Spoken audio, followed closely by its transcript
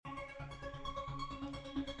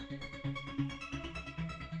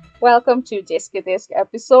Welcome to Disky Disc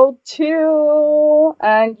episode 2.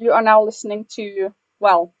 And you are now listening to,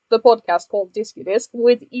 the podcast called Disky Disc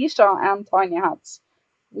with Isha and Tiny Hats.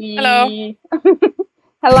 Hello. We.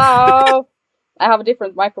 Hello! I have a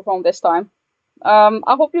different microphone this time. I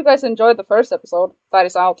hope you guys enjoyed the first episode that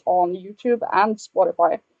is out on YouTube and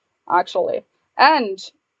Spotify, actually. And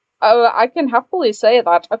I can happily say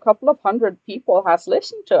that a couple of hundred people has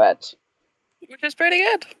listened to it. Which is pretty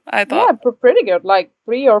good, I Yeah, thought. pretty good. Like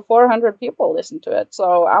 300 or 400 people listened to it,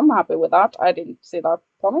 so I'm happy with that. I didn't see that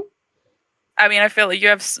coming. I mean, I feel like you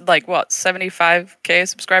have, 75k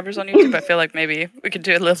subscribers on YouTube? I feel like maybe we could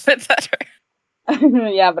do a little bit better.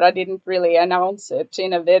 Yeah, but I didn't really announce it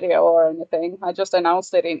in a video or anything. I just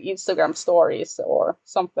announced it in Instagram stories or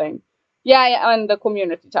something. Yeah, and the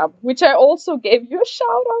community tab, which I also gave you a shout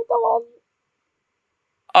out on.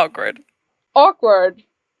 Awkward. Awkward.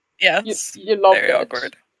 Yes. You loved Very it.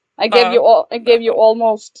 awkward. I gave you No.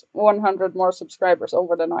 almost 100 more subscribers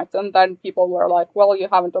over the night, and then people were like, "Well, you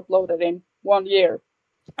haven't uploaded in 1 year.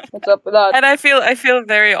 What's up with that?" And I feel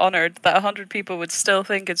very honored that 100 people would still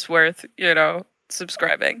think it's worth,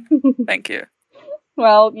 subscribing. Thank you.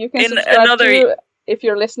 Well, you can In subscribe another, to, if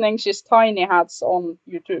you're listening, she's Tiny Hats on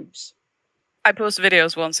YouTube's. I post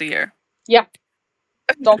videos once a year. Yeah.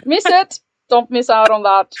 Don't miss it. Don't miss out on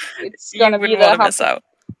that. It's You gonna be wouldn't want to miss out.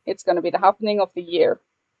 It's gonna be the happening of the year.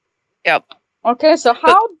 Yep. Okay, so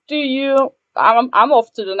how do you? I'm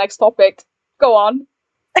off to the next topic. Go on.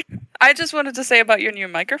 I just wanted to say about your new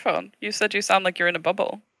microphone. You said you sound like you're in a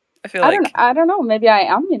bubble. I feel like I don't know. Maybe I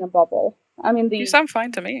am in a bubble. I mean you sound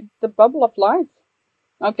fine to me. the bubble of life.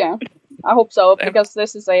 Okay, I hope so because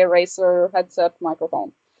this is a Razer headset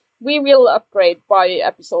microphone. We will upgrade by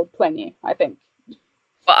episode 20, I think.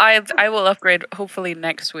 Well, I will upgrade hopefully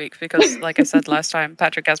next week because, like I said last time,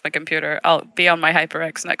 Patrick has my computer. I'll be on my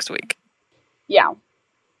HyperX next week. Yeah,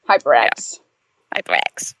 HyperX. Yeah.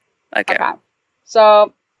 HyperX. Okay.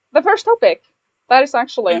 So the first topic, that is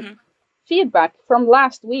actually feedback from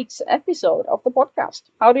last week's episode of the podcast.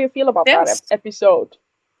 How do you feel about that episode?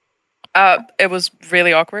 It was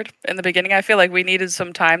really awkward in the beginning. I feel like we needed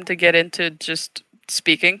some time to get into just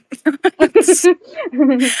speaking.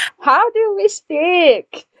 How do we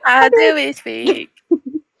speak? How do we speak?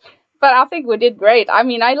 But I think we did great. I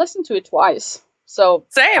mean, I listened to it twice. So,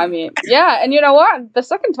 same. I mean, yeah, and you know what? The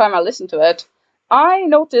second time I listened to it, I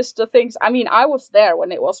noticed the things. I mean, I was there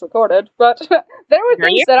when it was recorded, but there were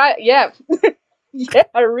things that yeah,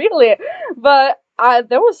 really. But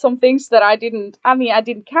there was some things that I didn't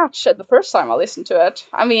catch at the first time I listened to it.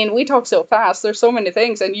 I mean, we talk so fast. There's so many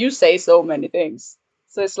things, and you say so many things.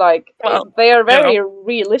 So it's like, they are very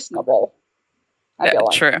re-listenable. I feel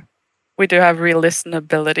like. True. We do have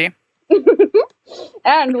re-listenability.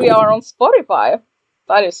 And we are on Spotify.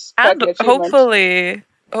 That is quite and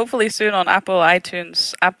hopefully soon on Apple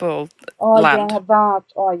iTunes, Apple Land. Yeah, that.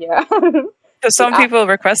 Oh, yeah. Because some people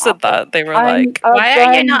requested that. They were like, why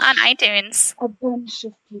are you not on iTunes? A bunch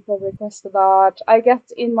of people requested that. I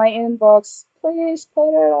get in my inbox, please put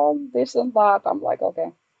it on this and that. I'm like,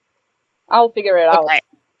 okay. I'll figure it out.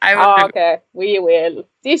 Okay, we will.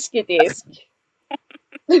 Disky Disc.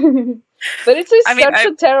 But it's such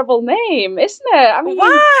a terrible name, isn't it? I mean,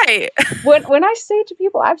 why? when I say to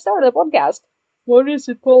people, I've started a podcast, what is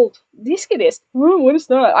it called? Disky Disc. What is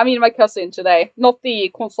that? I mean, my cousin today, not the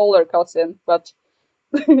consoler cousin, but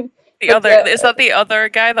the other. Is that the other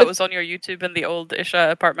guy that was on your YouTube in the old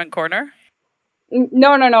Isha apartment corner?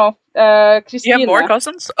 No. Christina. You have more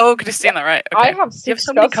cousins? Oh, Christina, right? Okay. I have 6 you have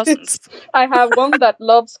so many cousins. I have one that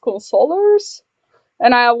loves consolers.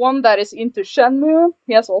 And I have one that is into Shenmue.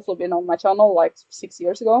 He has also been on my channel like 6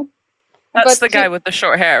 years ago. That's the guy with the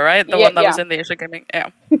short hair, right? The one that was in the Asia Gaming. Yeah.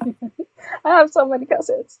 I have so many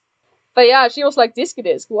cousins. But yeah, she was like, Disky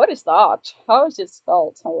Disc, what is that? How is it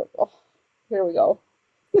spelled? I'm like, oh, here we go.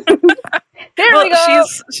 Here we go.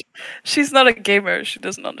 She's not a gamer. She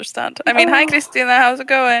doesn't understand. I mean, hi, Christina. How's it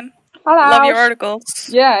going? Hello. Love your articles.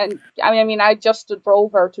 Yeah, and I mean, I just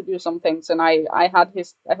drove her to do some things, and I had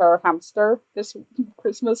her hamster this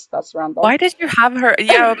Christmas. That's random. Why did you have her?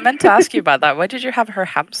 Yeah, I meant to ask you about that. Why did you have her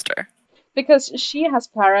hamster? Because she has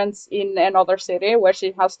parents in another city where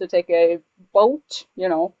she has to take a boat,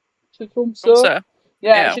 to Tromsø.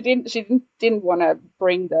 Yeah, she didn't want to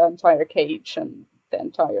bring the entire cage and the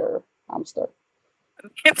entire hamster.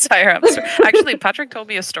 Actually, Patrick told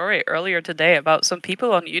me a story earlier today about some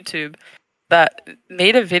people on YouTube that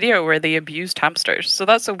made a video where they abused hamsters. So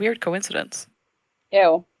that's a weird coincidence.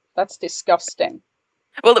 Ew, that's disgusting.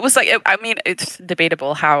 Well, it was like, I mean, it's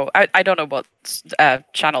debatable how, I don't know what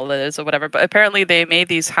channel it is or whatever, but apparently they made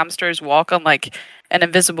these hamsters walk on like an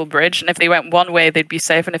invisible bridge, and if they went one way, they'd be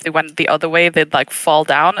safe, and if they went the other way, they'd like fall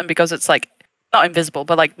down, and because it's like, not invisible,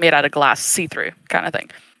 but like made out of glass, see-through kind of thing.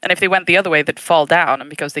 And if they went the other way, they'd fall down, and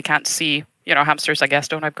because they can't see, hamsters, I guess,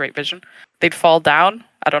 don't have great vision, they'd fall down.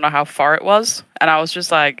 I don't know how far it was, and I was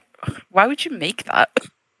just like, why would you make that?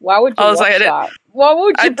 Why would you watch that? Why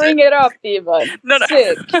would you bring it up, even? No.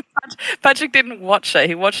 Sick. Patrick didn't watch it.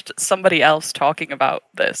 He watched somebody else talking about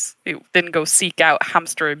this. He didn't go seek out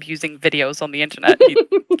hamster abusing videos on the internet. He,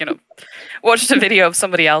 watched a video of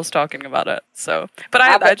somebody else talking about it. So, but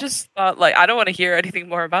I just thought, like, I don't want to hear anything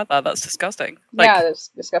more about that. That's disgusting. Like, yeah, it's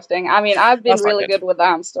disgusting. I mean, I've been really good with the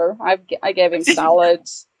hamster. I gave him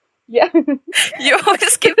salads. Yeah. You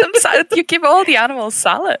always give them salad. You give all the animals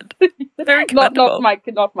salad. Very commendable.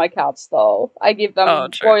 Not my cats though. I give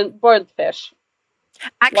them boiled fish.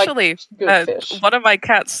 Actually, good fish. One of my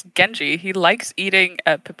cats, Genji, he likes eating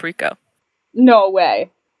paprika. No way.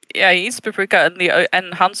 Yeah, he eats paprika,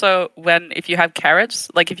 and Hanzo, if you have carrots,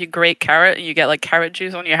 like if you grate carrot and you get like carrot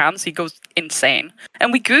juice on your hands, he goes insane.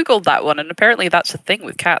 And we googled that one, and apparently that's a thing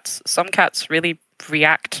with cats. Some cats really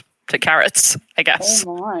react to carrots, I guess.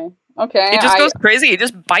 Oh my. Okay. He just goes crazy. He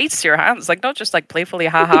just bites your hands. Like, not just like playfully,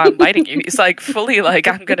 haha, I'm biting you. He's like fully like,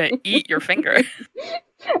 I'm gonna eat your finger.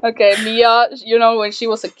 Okay, Mia, when she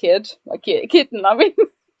was a kid, kitten, I mean,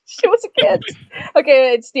 she was a kid.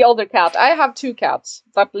 Okay, it's the older cat. I have 2 cats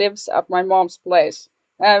that lives at my mom's place.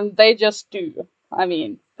 And they just do. I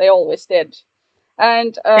mean, they always did.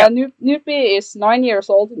 And Nupi is 9 years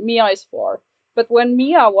old. Mia is 4. But when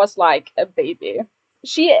Mia was like a baby,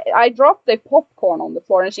 I dropped a popcorn on the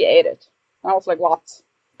floor and she ate it. And I was like, what?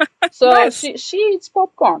 So nice. she eats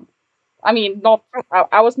popcorn. I mean,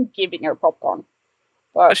 I wasn't giving her popcorn.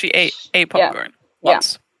 But she ate popcorn. Yeah.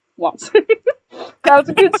 Once. That was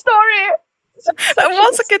a good story. That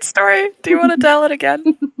was a good story. Do you want to tell it again?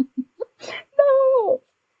 No.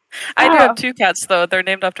 I do have 2 cats, though. They're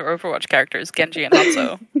named after Overwatch characters, Genji and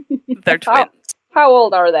Hanzo. They're twins. How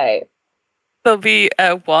old are they? They'll be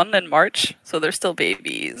 1 in March, so they're still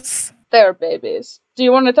babies. They're babies. Do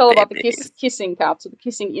you want to tell about the kissing cat, so the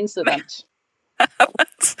kissing incident?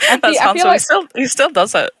 That's Hanzo. Like he still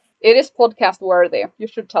does it. It is podcast worthy. You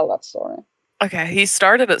should tell that story. Okay, he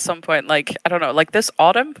started at some point, like, I don't know, like this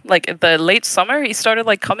autumn, like the late summer, he started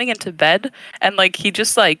like coming into bed and like he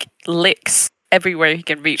just like licks everywhere he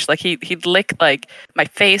can reach. Like he'd lick like my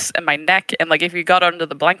face and my neck, and like if you got under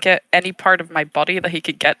the blanket, any part of my body that he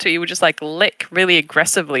could get to, he would just like lick really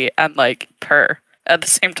aggressively and like purr at the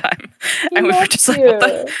same time. And we were just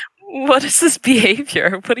like, what is this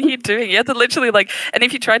behavior? What are you doing? You had to literally like, and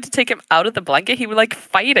if you tried to take him out of the blanket, he would like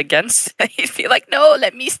fight against it. He'd be like, no,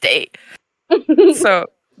 let me stay. So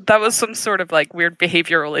that was some sort of like weird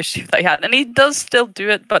behavioral issue that I had. And he does still do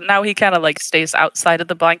it, but now he kind of like stays outside of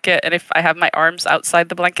the blanket. And if I have my arms outside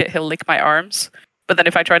the blanket, he'll lick my arms. But then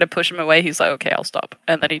if I try to push him away, he's like, okay, I'll stop.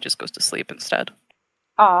 And then he just goes to sleep instead.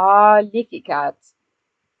 Ah, licky cat.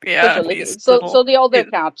 Yeah. So the older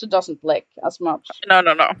cat doesn't lick as much. No.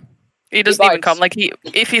 He doesn't even come. Like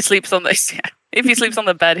if he sleeps on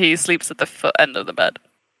the bed, he sleeps at the foot end of the bed.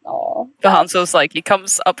 Oh, the Hanzo's like he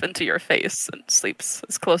comes up into your face and sleeps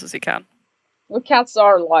as close as he can. Well, cats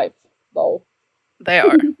are alive, though. They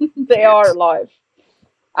are. They are alive.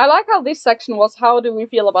 I like how this section was, how do we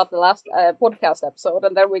feel about the last podcast episode,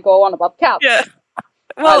 and then we go on about cats. Yeah.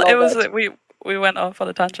 Well, it was we went off on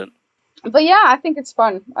a tangent. But yeah, I think it's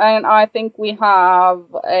fun, and I think we have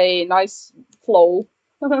a nice flow,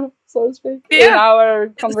 so to speak, in our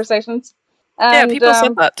conversations. And, people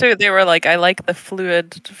said that too. They were like, I like the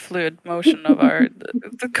fluid motion of our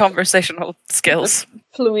the conversational skills.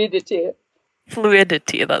 Fluidity.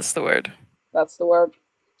 Fluidity, that's the word. That's the word.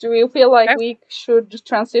 Do you feel like we should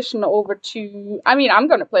transition over to... I mean, I'm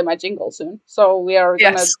going to play my jingle soon. So we are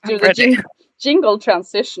going to do the jingle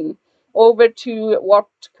transition over to what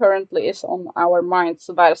currently is on our minds.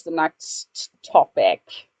 So that is the next topic.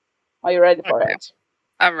 Are you ready for it?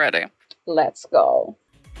 I'm ready. Let's go.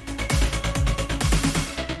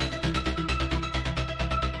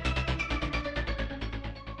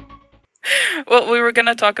 Well, we were going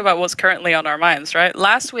to talk about what's currently on our minds, right?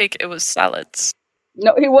 Last week, it was salads.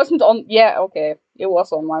 No, it wasn't on... Yeah, okay. It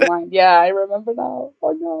was on my mind. Yeah, I remember now.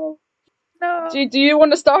 Oh, no. No. Do you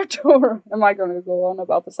want to start, or am I going to go on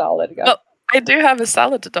about the salad again? Well, I do have a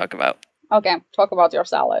salad to talk about. Okay, talk about your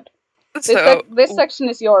salad. So, this section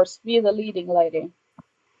is yours. Be the leading lady.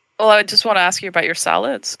 Well, I just want to ask you about your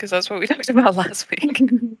salads, because that's what we talked about last week.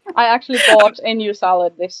 I actually bought a new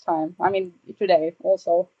salad this time. I mean, today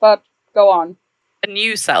also. But... Go on. A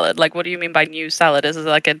new salad? Like, what do you mean by new salad? Is it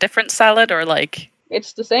like a different salad or like...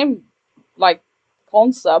 It's the same, like,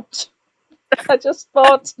 concept. I just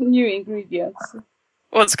bought new ingredients.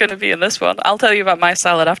 What's going to be in this one? I'll tell you about my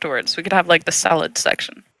salad afterwards. We could have like the salad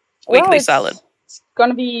section. Well, Weekly salad. It's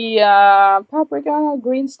gonna be paprika,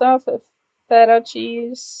 green stuff, feta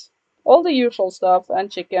cheese, all the usual stuff,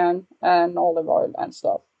 and chicken and olive oil and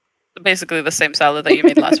stuff. Basically the same salad that you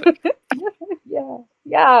made last week. Yeah.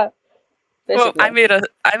 Well, Basically.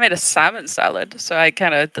 I made a salmon salad, so I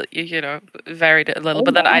kind of varied it a little.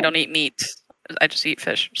 But then I don't eat meat; I just eat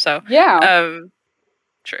fish. So yeah,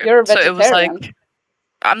 true. You're a vegetarian. So it was like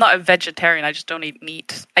I'm not a vegetarian. I just don't eat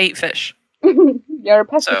meat. I eat fish. You're a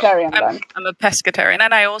pescatarian then. I'm a pescatarian,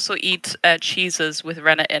 and I also eat cheeses with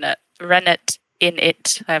rennet in it. Rennet in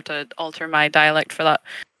it. I have to alter my dialect for that.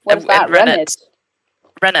 What's that? Rennet.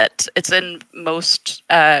 Rennet. It's in most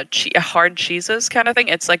hard cheeses kind of thing.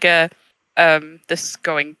 It's like a this is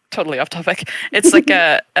going totally off topic. It's like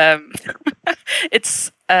a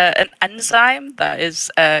it's an enzyme that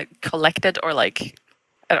is collected or like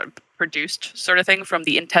produced sort of thing from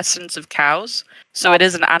the intestines of cows. So it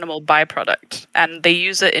is an animal byproduct, and they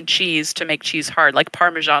use it in cheese to make cheese hard. Like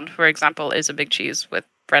Parmesan, for example, is a big cheese with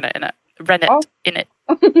rennet in it. Rennet in it.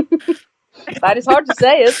 That is hard to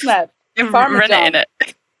say, isn't it? Parmesan. Rennet in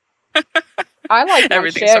it. I like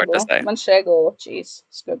Everything's hard to say. Manchego cheese.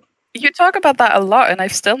 It's good. You talk about that a lot, and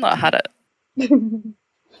I've still not had it.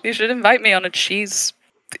 You should invite me on a cheese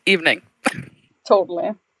evening.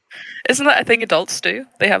 Totally. Isn't that a thing adults do?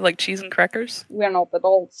 They have like cheese and crackers? We're not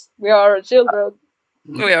adults. We are children.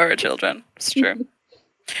 We are children. It's true.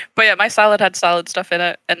 But yeah, my salad had salad stuff in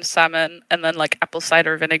it, and salmon, and then like apple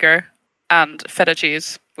cider vinegar, and feta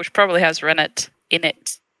cheese, which probably has rennet in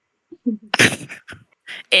it.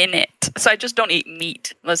 In it. So I just don't eat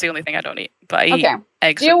meat. That's the only thing I don't eat. But I eat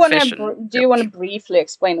eggs and fish. Do you want to briefly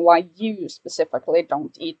explain why you specifically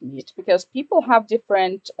don't eat meat? Because people have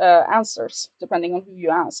different answers depending on who you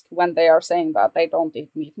ask when they are saying that they don't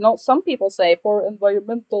eat meat. No, some people say for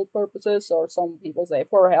environmental purposes, or some people say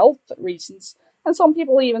for health reasons, and some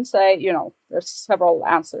people even say, there's several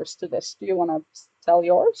answers to this. Do you want to tell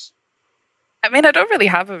yours? I mean, I don't really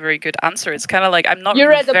have a very good answer. It's kind of like I'm not. You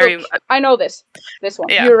read a book. I know this one.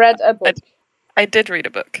 Yeah, you read a book. I did read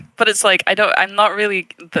a book, but it's like I'm not really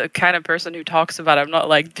the kind of person who talks about it. I'm not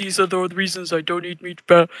like these are the reasons I don't eat meat.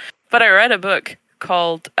 But I read a book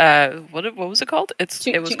called what was it called?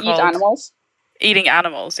 It was called Eat Animals. Eating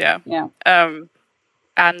Animals. Yeah. Yeah.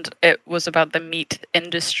 And it was about the meat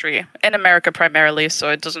industry in America primarily,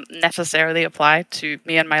 so it doesn't necessarily apply to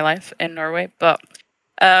me and my life in Norway, but.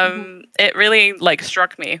 It really like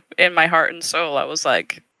struck me in my heart and soul. I was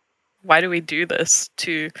like, why do we do this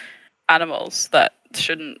to animals that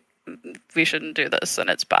we shouldn't do this,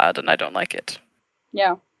 and it's bad and I don't like it.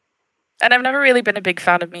 Yeah. And I've never really been a big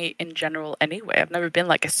fan of meat in general anyway. I've never been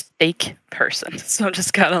like a steak person. So I'm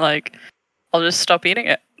just kind of like, I'll just stop eating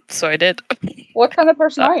it. So I did. What kind of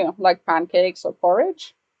person are you? Like pancakes or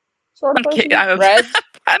porridge? Sort of person? I'm a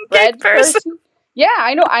bread person? Yeah,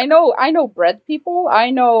 I know bread people. I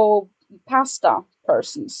know pasta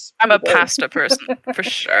persons. I'm a pasta person for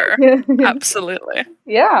sure. Absolutely.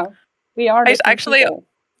 Yeah, we are. Actually,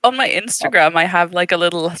 on my Instagram, I have like a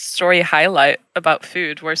little story highlight about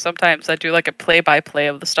food where sometimes I do like a play-by-play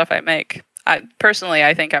of the stuff I make.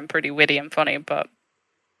 I think I'm pretty witty and funny, but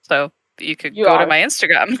so you could go to my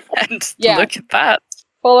Instagram and look at that.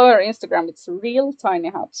 Follow our Instagram. It's Real Tiny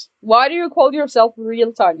Hats. Why do you call yourself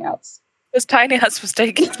Real Tiny Hats? Because Tiny Hats was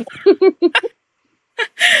taken.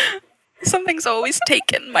 Something's always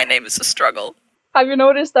taken. My name is a struggle. Have you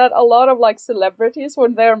noticed that a lot of like celebrities,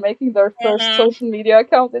 when they're making their first social media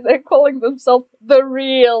account, they're calling themselves The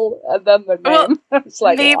Real and then their name? Well, it's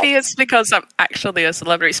like, maybe it's because I'm actually a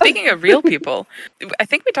celebrity. Speaking of real people, I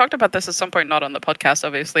think we talked about this at some point, not on the podcast,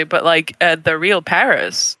 obviously, but like the real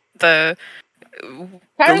Paris, the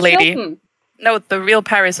lady. Hilton. No, the real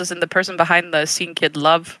Paris is in the person behind the Scene Kid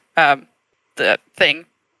Love the thing.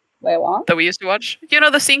 Wait, what? That we used to watch. You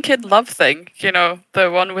know, the Scene Kid Love thing. You know,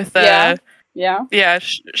 the one with the... Yeah,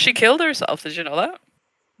 she killed herself. Did you know that?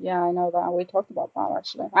 Yeah, I know that. We talked about that,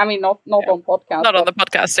 actually. I mean, not on podcast. Not on the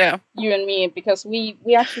podcast, yeah. You and me, because we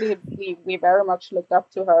actually very much looked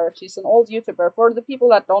up to her. She's an old YouTuber. For the people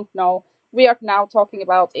that don't know, we are now talking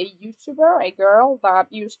about a YouTuber, a girl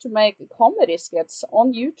that used to make comedy skits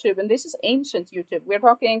on YouTube. And this is ancient YouTube. We're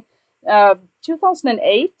talking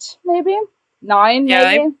 2008, maybe? 9,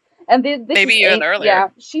 maybe? And this maybe even earlier. Yeah,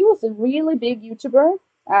 she was a really big YouTuber.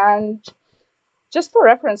 And just for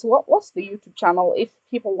reference, what was the YouTube channel if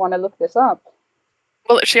people want to look this up?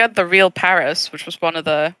 Well, she had The Real Paris, which was one of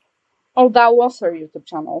the Oh, that was her YouTube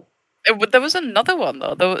channel. There was another one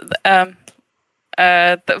though. The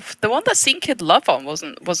one that Scene Kid Love on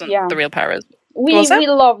wasn't Yeah. the real Paris. We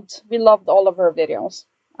loved all of her videos.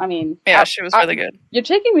 I mean, yeah, she was really good. You're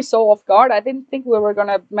taking me so off guard. I didn't think we were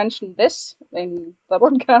gonna mention this in the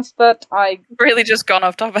podcast, but I really just gone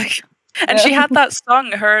off topic. And she had that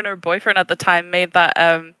song. Her and her boyfriend at the time made that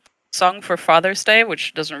song for Father's Day,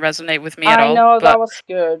 which doesn't resonate with me at all. I know that was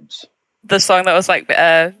good. The song that was like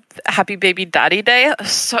 "Happy Baby Daddy Day,"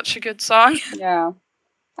 such a good song. Yeah,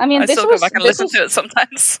 I mean, I still go back and listen to it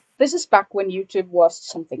sometimes. This is back when YouTube was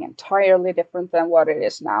something entirely different than what it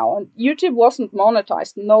is now. And YouTube wasn't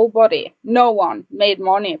monetized. No one made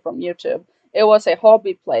money from YouTube. It was a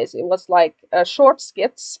hobby place. It was like short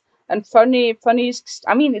skits and funny.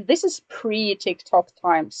 I mean, this is pre-TikTok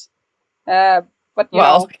times. But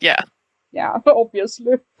yeah,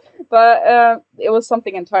 obviously. But it was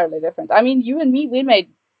something entirely different. I mean, you and me, we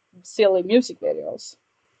made silly music videos.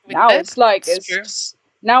 It's like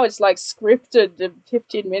scripted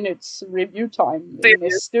 15 minutes review time in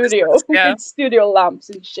a studio with studio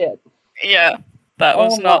lamps and shit. Yeah, that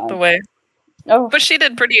was not the way. Oh. But she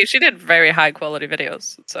did very high quality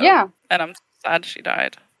videos. So, yeah. And I'm sad she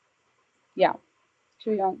died. Yeah.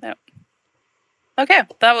 Too young. Yeah. Okay,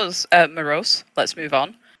 that was morose. Let's move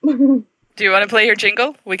on. Do you want to play your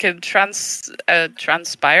jingle? We can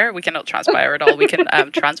transpire. We cannot transpire at all. We can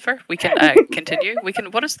transfer. We can continue. We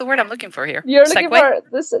can. What is the word I'm looking for here? You're looking for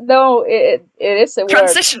this? No, it is a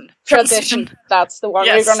transition. Word. Transition. That's the one.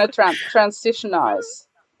 Yes. We're gonna transitionize.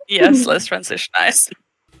 Yes, let's transitionize.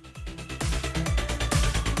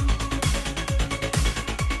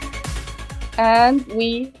 And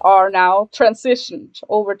we are now transitioned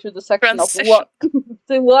over to the section of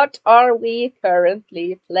what are we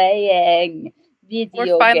currently playing?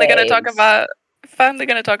 We're finally going to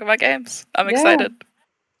talk about games. I'm excited.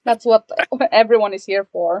 That's what everyone is here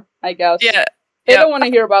for, I guess. Yeah. They don't want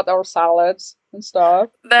to hear about our salads and stuff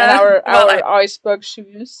and our icebug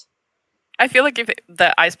shoes. I feel like if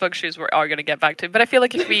the icebug shoes are going to get back to, but I feel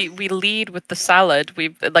like if we lead with the salad,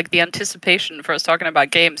 we like the anticipation for us talking about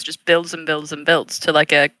games just builds and builds and builds to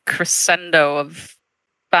like a crescendo of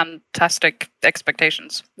fantastic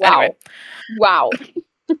expectations. Wow. Anyway. Wow.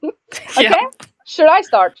 Okay, should I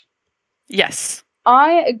start? Yes.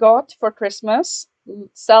 I got for Christmas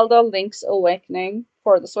Zelda Link's Awakening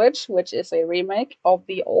for the Switch, which is a remake of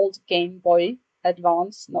the old Game Boy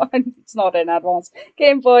Advance. No, it's not an Advance.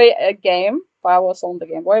 Game Boy game. I was on the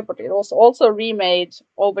Game Boy, but it was also remade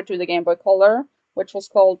over to the Game Boy Color, which was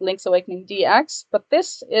called Link's Awakening DX. But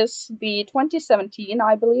this is the 2017,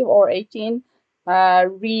 I believe, or 18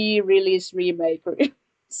 re-release remake.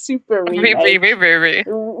 Super remake.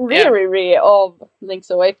 Re of Link's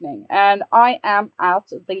Awakening. And I am at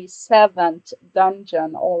the 7th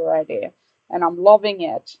dungeon already. And I'm loving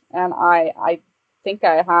it. And I think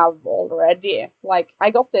I have already, like,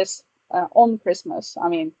 I got this on Christmas. I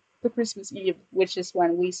mean, the Christmas Eve, which is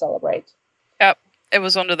when we celebrate. Yep, it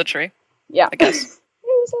was under the tree. Yeah, I guess. It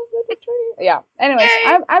was under the tree. Yeah. Anyways,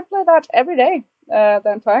 I play that every day, the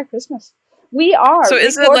entire Christmas. We are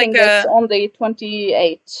recording this on the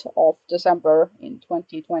 28th of December in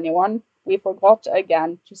 2021. We forgot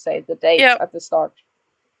again to say the date at the start.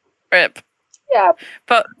 Rip. Yeah.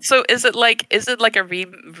 But so is it like a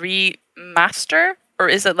remaster, or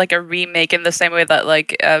is it like a remake in the same way that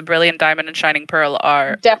like Brilliant Diamond and Shining Pearl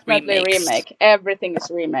are definitely remakes? Remake. Everything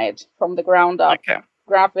is remade from the ground up. Okay.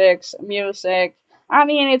 Graphics, music. I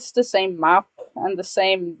mean, it's the same map and the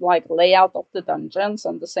same like layout of the dungeons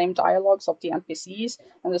and the same dialogues of the NPCs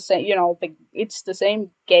and the same, it's the same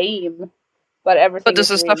game, but everything. But does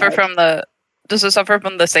it suffer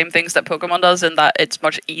from the same things that Pokemon does in that it's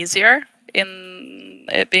much easier in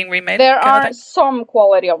it being remade? There are some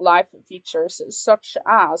quality of life features, such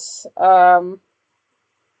as the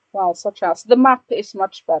map is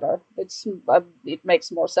much better. It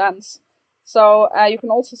makes more sense. So you can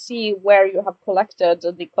also see where you have collected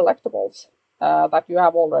the collectibles that you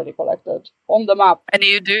have already collected on the map. And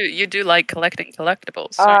you do like collecting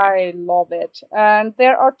collectibles. I love it. And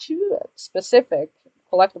there are 2 specific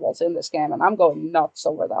collectibles in this game, and I'm going nuts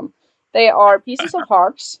over them. They are pieces of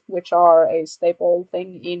hearts, which are a staple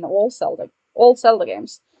thing in all Zelda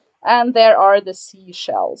games. And there are the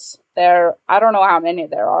seashells. I don't know how many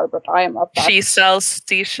there are, but I am up. She sells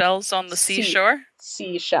seashells on the seashore?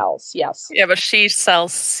 Seashells, yes. Yeah, but she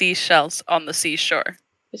sells seashells on the seashore.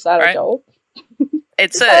 Is that a joke?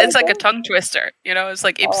 It's like a tongue twister. It's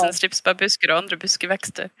like Ibsen strips på busker och andra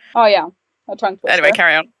buskeväxter. Oh yeah, a tongue twister. Anyway,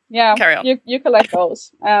 carry on. Yeah, carry on. You collect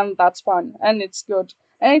those, and that's fun, and it's good.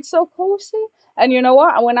 And it's so cozy. And you know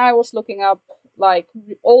what? When I was looking up like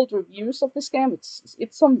old reviews of this game.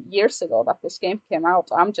 It's some years ago that this game came out.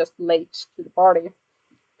 I'm just late to the party.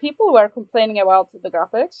 People were complaining about the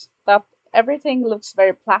graphics, that everything looks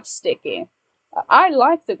very plasticky. I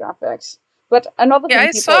like the graphics, but another thing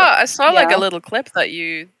I saw like a little clip that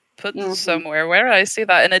you put somewhere. Where did I see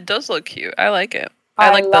that? And it does look cute. I like it. I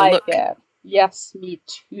like the look. It. Yes, me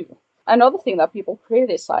too. Another thing that people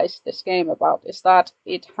criticize this game about is that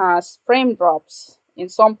it has frame drops in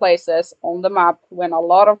some places on the map when a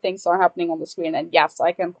lot of things are happening on the screen. And yes,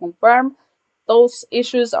 I can confirm those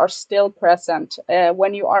issues are still present.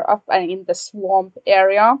 When you are up in the swamp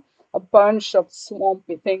area, a bunch of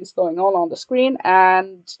swampy things going on the screen,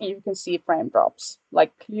 and you can see frame drops,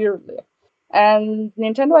 like, clearly. And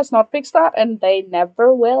Nintendo has not fixed that, and they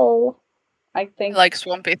never will, I think. I like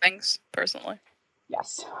swampy things, personally.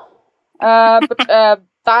 Yes. But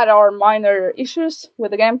that are minor issues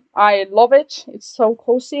with the game. I love it. It's so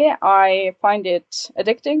cozy. I find it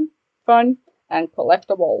addicting, fun, and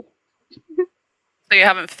collectible. So you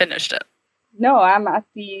haven't finished it? No, I'm at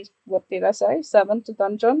the, what did I say, 7th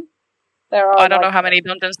dungeon. I don't know how many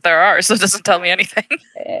dungeons there are, so it doesn't tell me anything.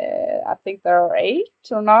 I think there are 8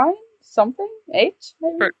 or 9, something. 8,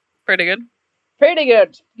 maybe? Pretty good. Pretty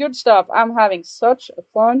good. Good stuff. I'm having such a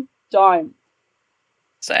fun time.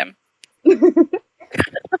 Same.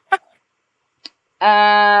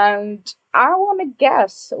 And I want to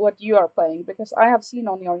guess what you are playing, because I have seen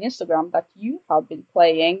on your Instagram that you have been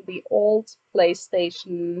playing the old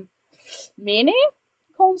PlayStation Mini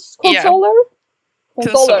controller.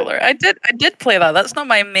 Controller. I did play that. That's not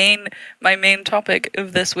my main topic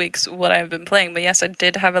of this week's what I've been playing. But yes, I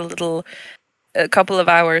did have a couple of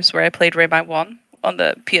hours where I played Rayman 1 on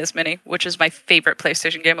the PS Mini, which is my favorite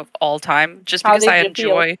PlayStation game of all time, just because I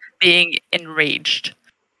enjoy being enraged.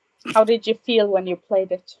 How did you feel when you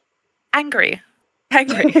played it? Angry.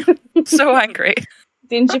 So angry.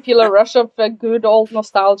 Didn't you feel a rush of good old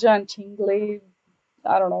nostalgia and tingly,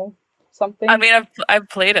 I don't know, something? I mean, I've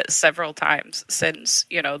played it several times since,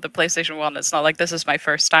 the PlayStation 1. It's not like this is my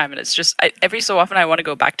first time, and it's just, every so often I want to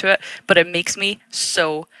go back to it, but it makes me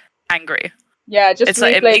so angry. Yeah, just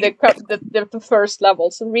replay the first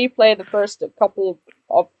levels. Replay the first couple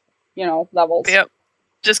of, levels. Yep.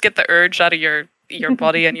 Just get the urge out of your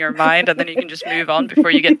body and your mind, and then you can just move on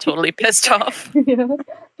before you get totally pissed off. Yeah,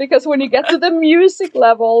 because when you get to the music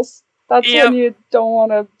levels, that's when you don't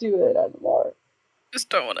want to do it anymore. Just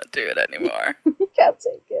don't want to do it anymore. You can't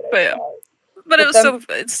take it anymore. But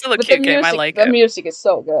it's still a cute game. I like it. The music is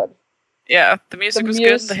so good. Yeah, the music was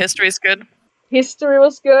good. The history is good. History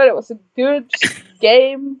was good. It was a good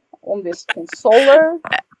game on this controller.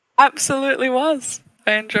 Absolutely was.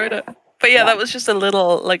 I enjoyed it. But yeah, that was just a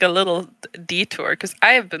little detour, because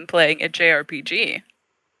I have been playing a JRPG.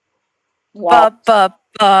 What? What?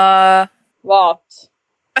 A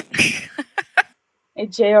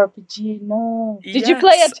JRPG? No. Did you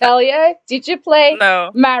play Atelier? Did you play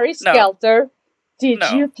Mary Skelter? Did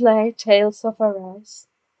you play Tales of Arise?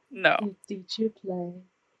 No. Did you play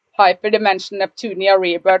Hyperdimension Neptunia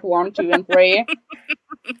Rebirth 1, 2, and 3?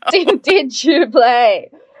 No. Did you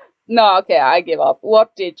play? No, okay, I give up.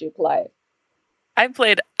 What did you play? I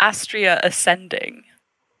played Astria Ascending.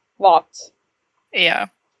 What? Yeah.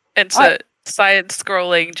 It's a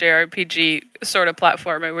side-scrolling JRPG sort of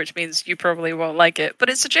platformer, which means you probably won't like it. But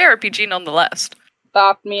it's a JRPG nonetheless.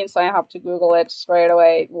 That means I have to Google it straight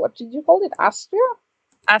away. What did you call it? Astria?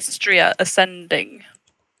 Astria Ascending.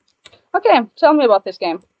 Okay, tell me about this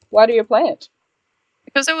game. Why do you play it?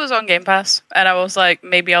 Because it was on Game Pass, and I was like,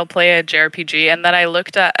 maybe I'll play a JRPG, and then I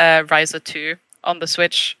looked at Ryza 2 on the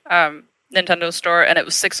Switch Nintendo store, and it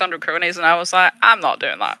was 600 krones, and I was like, I'm not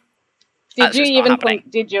doing that. Did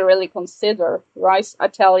you really consider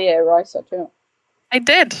Atelier Ryza 2? I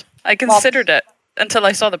did. I considered it until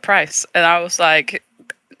I saw the price, and I was like,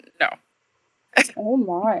 no. Oh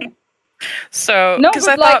my. So, no,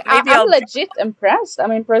 but I'm legit impressed.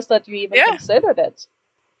 I'm impressed that you even considered it.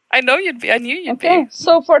 I knew you'd be. Okay,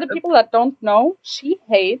 so for the people that don't know, she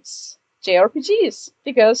hates JRPGs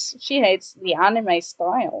because she hates the anime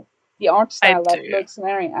style, the art style that looks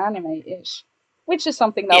very anime-ish, which is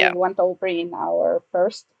something that we went over in our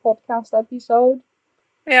first podcast episode.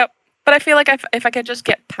 Yep. But I feel like if I could just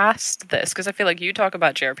get past this, because I feel like you talk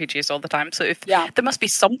about JRPGs all the time, so there must be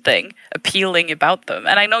something appealing about them.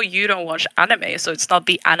 And I know you don't watch anime, so it's not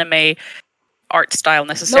the anime art style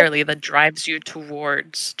necessarily that drives you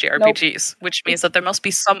towards JRPGs, which means that there must be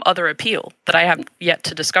some other appeal that I have yet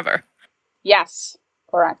to discover. Yes,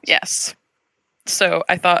 correct. Yes. So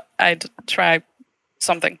I thought I'd try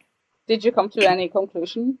something. Did you come to any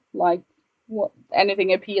conclusion? Like,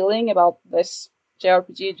 anything appealing about this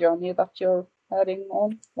JRPG journey that you're heading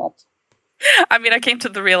on? What? I mean, I came to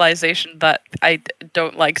the realization that I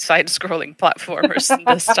don't like side-scrolling platformers in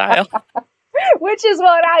this style. Which is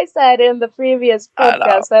what I said in the previous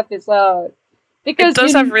podcast episode. Because it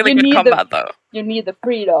does have really good combat, though. You need the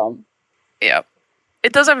freedom. Yeah.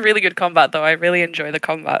 It does have really good combat, though. I really enjoy the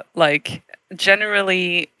combat. Like,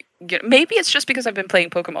 generally, maybe it's just because I've been playing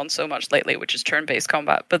Pokemon so much lately, which is turn-based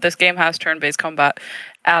combat. But this game has turn-based combat,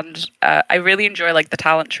 and I really enjoy like the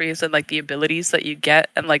talent trees and like the abilities that you get,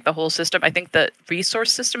 and like the whole system. I think the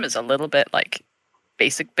resource system is a little bit like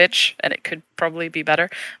basic bitch, and it could probably be better.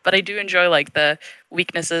 But I do enjoy like the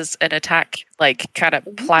weaknesses and attack, like kind of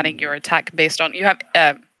planning your attack based on. You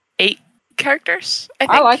have 8 characters. I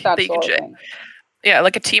think, I like that sort of thing. Yeah,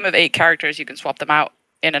 like a team of 8 characters, you can swap them out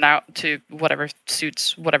in and out to whatever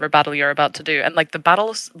suits whatever battle you're about to do. And like the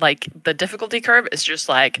battles, like the difficulty curve is just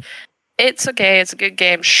like, it's okay, it's a good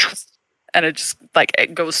game, and it just like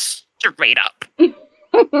it goes straight up.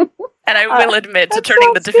 And I will admit to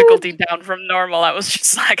turning the difficulty down from normal, I was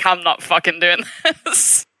just like, I'm not fucking doing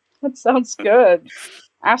this. That sounds good.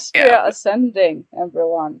 Astria Ascending,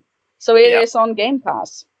 everyone. So it is on Game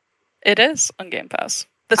Pass. It is on Game Pass.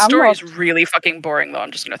 The story is really fucking boring, though.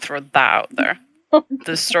 I'm just gonna throw that out there.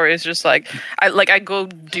 The story is just like I go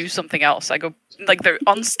do something else. I go like they're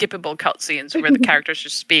unskippable cutscenes where the characters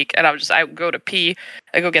just speak, and I go to pee.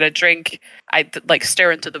 I go get a drink. I like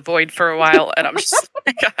stare into the void for a while, and I'm just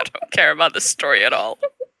like, I don't care about the story at all.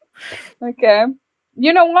 Okay,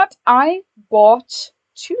 you know what? I bought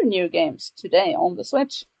 2 new games today on the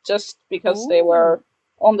Switch just because they were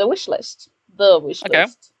on the wish list. The wish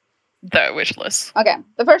list. The wish list. Okay,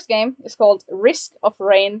 the first game is called Risk of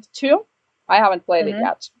Rain 2. I haven't played it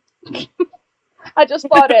yet. I just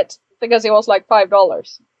bought it because it was like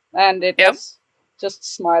 $5, and it was just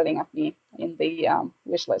smiling at me in the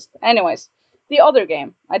wish list. Anyways, the other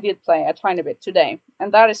game I did play a tiny bit today,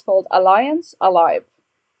 and that is called Alliance Alive.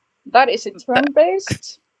 That is a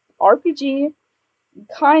turn-based RPG,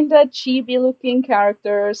 kinda chibi-looking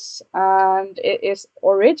characters, and it is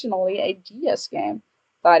originally a DS game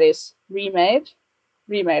that is remade,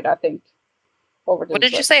 I think. Over to what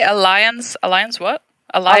did you say? Alliance what?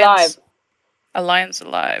 Alliance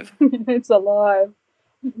Alive. It's alive.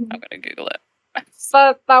 I'm gonna Google it.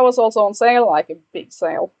 But that was also on sale, like a big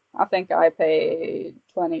sale. I think I paid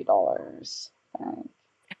 $20.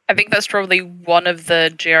 I think that's probably one of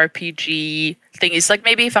the JRPG thingies. Like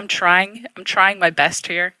maybe if I'm trying my best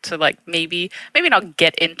here to like maybe not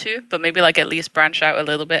get into, but maybe like at least branch out a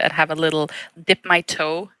little bit and have a little dip my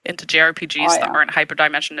toe into JRPGs that aren't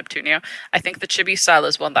Hyperdimension Neptunia. I think the chibi style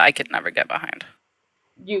is one that I could never get behind.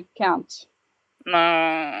 You can't.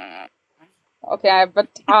 No. Okay, but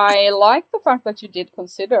I like the fact that you did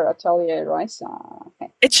consider Atelier Ryza.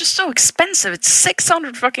 Okay. It's just so expensive. It's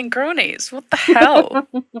 600 fucking cronies. What the hell?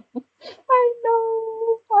 I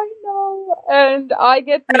know. And I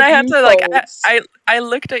get and I had to like I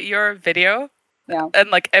looked at your video. Yeah. And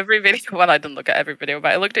like every video, well, I didn't look at every video,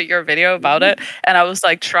 but I looked at your video about it, and I was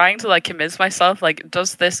like trying to like convince myself, like,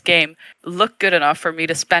 does this game look good enough for me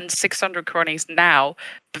to spend 600 cronies now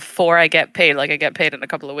before I get paid? Like, I get paid in a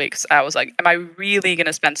couple of weeks. I was like, am I really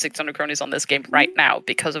gonna spend 600 cronies on this game right now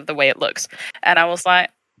because of the way it looks? And I was like,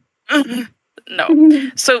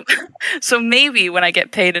 no. So maybe when I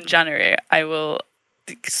get paid in January, I will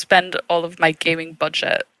spend all of my gaming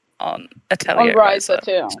budget on Atelier Ryza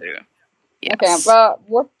too. Yes. Okay, but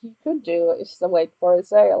what you could do is to wait for a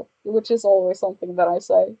sale, which is always something that I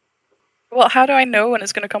say. Well, how do I know when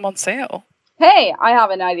it's going to come on sale? Hey, I have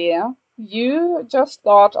an idea. You just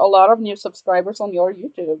got a lot of new subscribers on your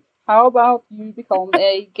YouTube. How about you become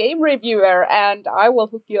a game reviewer, and I will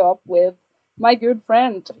hook you up with my good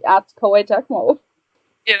friend at Koei Tecmo.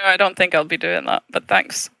 You know, I don't think I'll be doing that, but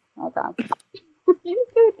thanks. Okay. You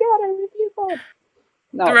could get a review code.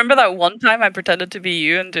 No. Remember that one time I pretended to be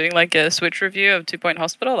you and doing like a Switch review of 2 Point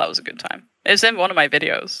Hospital? That was a good time. It's in one of my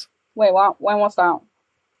videos. Wait, what? When was that?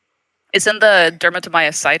 It's in the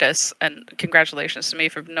dermatomyositis, and congratulations to me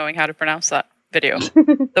for knowing how to pronounce that video.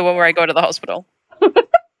 The one where I go to the hospital.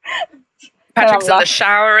 Patrick's in the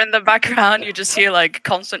shower in the background. You just hear like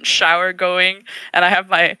constant shower going, and I have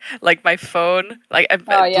my phone. Like, I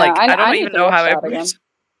don't even know how it works.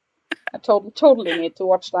 I totally need to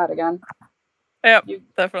watch that again. Yeah,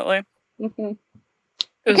 definitely. Mm-hmm.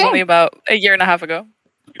 It was only about a year and a half ago.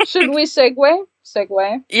 Should we segue?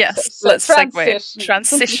 Yes, let's segue.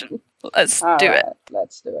 Transition. Let's do it.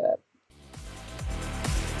 Let's do it.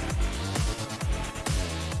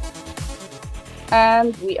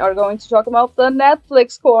 And we are going to talk about the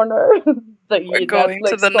Netflix corner. We're going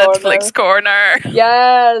to the Netflix corner.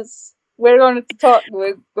 Yes. we're going to talk.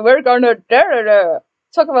 We're going to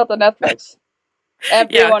talk about the Netflix.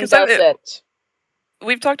 Everyone does it.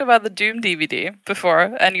 We've talked about the Doom DVD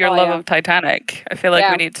before, and your love of Titanic. I feel like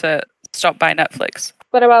we need to stop by Netflix.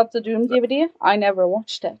 But about the Doom DVD, I never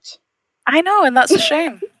watched it. I know, and that's a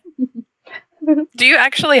shame. Do you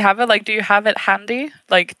actually have it? Like, do you have it handy?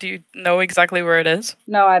 Like, do you know exactly where it is?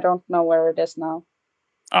 No, I don't know where it is now.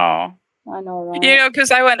 Oh. I know, right? You know,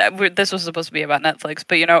 because I went, this was supposed to be about Netflix,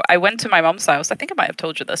 but, you know, I went to my mom's house. I think I might have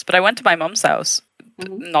told you this, but I went to my mom's house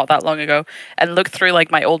not that long ago and looked through,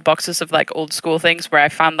 like, my old boxes of, like, old school things where I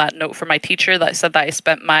found that note from my teacher that said that I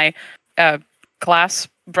spent my class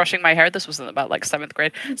brushing my hair. This was in about, like, 7th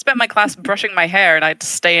grade. Spent my class brushing my hair, and I had to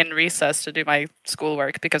stay in recess to do my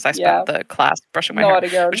schoolwork because I spent the class brushing my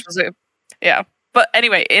hair. Which was But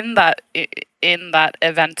anyway, in that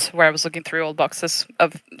event where I was looking through old boxes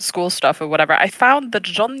of school stuff or whatever, I found the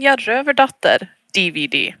Ronja Rövardotter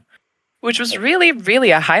DVD, which was really,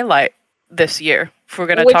 really a highlight this year. If we're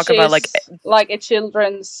going to talk about like a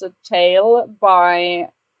children's tale by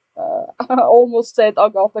I almost said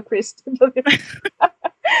Agatha Christie,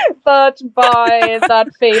 but by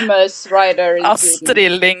that famous writer in Astrid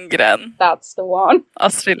Lindgren. That's the one.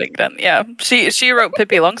 Astrid Lindgren, yeah. She wrote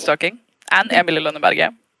Pippi Longstocking and Emily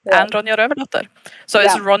Lönneberga and Ronja Rövardotter. So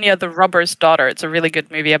it's Ronja the Robber's Daughter. It's a really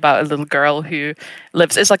good movie about a little girl who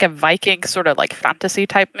lives. It's like a Viking sort of like fantasy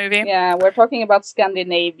type movie. Yeah, we're talking about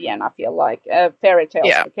Scandinavian. I feel like fairy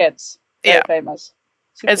tales for kids. Very famous.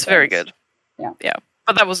 It's very good. Yeah.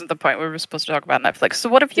 But that wasn't the point. We were supposed to talk about Netflix. So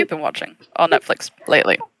what have you been watching on Netflix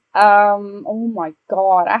lately? Oh my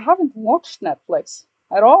god, I haven't watched Netflix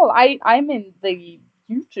at all. I'm in the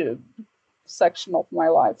YouTube section of my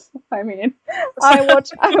life. I mean, I watch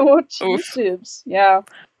YouTubes. Yeah.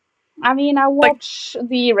 I mean, I watch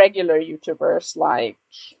the regular YouTubers. Like,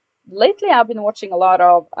 lately I've been watching a lot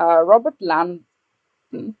of Robert Landon.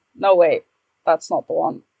 No, wait. That's not the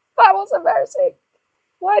one. That was embarrassing.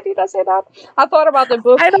 Why did I say that? I thought about the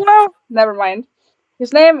book. I don't know. Never mind.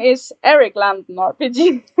 His name is Eric Landon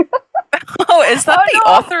RPG. Oh, is that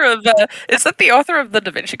author of the? Is that the author of the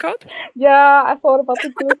Da Vinci Code? Yeah, I thought about the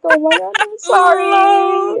book. Oh my god, I'm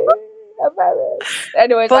sorry. Embarrassed.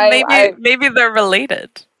 Anyways, but maybe they're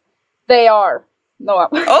related. They are. No.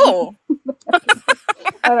 Oh.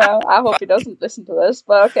 I don't know. I hope he doesn't listen to this,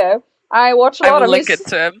 but okay. I watch a lot of link it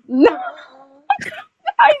to him. No.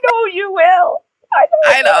 I know you will.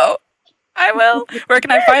 I know. I will. Where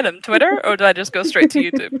can I find him? Twitter? Or do I just go straight to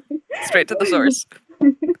YouTube? Straight to the source.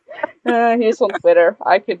 He's on Twitter.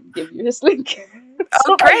 I could give you his link.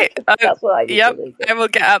 Oh, great. That's what I do. Yep, I will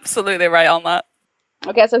get absolutely right on that.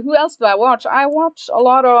 Okay, so who else do I watch? I watch a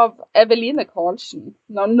lot of Eveline Karlsson,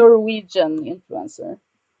 Norwegian influencer.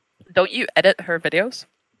 Don't you edit her videos?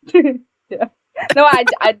 Yeah. No, I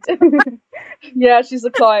yeah, she's a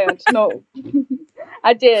client. No.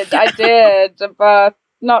 I did, but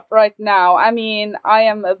not right now. I mean, I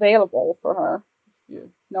am available for her.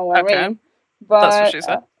 You know what I mean? But that's what she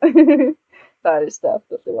said. That is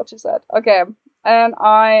definitely what she said. Okay, and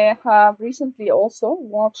I have recently also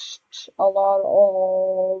watched a lot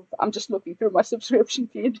of... I'm just looking through my subscription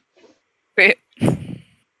feed. Wait.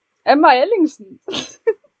 Emma Ellingsen.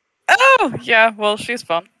 Oh, yeah, well, she's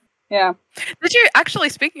fun. Yeah. Did you actually,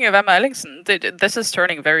 speaking of Emma Ellingsen, this is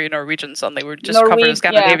turning very Norwegian suddenly. We're just covering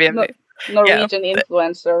Scandinavian. Norwegian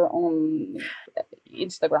influencer on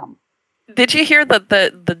Instagram. Did you hear that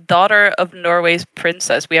the daughter of Norway's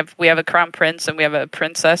princess? We have a crown prince and we have a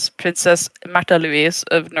Princess Märtha Louise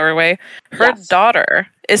of Norway. Her daughter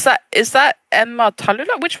is that Emma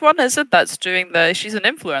Tallula? Which one is it that's doing she's an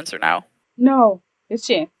influencer now? No, is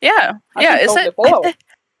she? Yeah,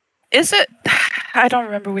 Is it? I don't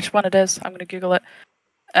remember which one it is. I'm gonna Google it.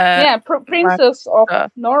 Princess of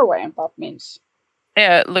Norway. That means.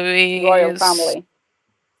 Yeah, Louise. Royal family.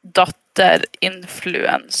 Dotter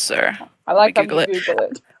influencer. I like how you Google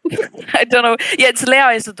it. I don't know. Yeah, it's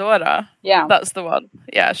Lea Isadora. Yeah. That's the one.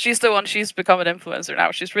 Yeah, she's the one. She's become an influencer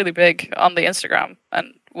now. She's really big on the Instagram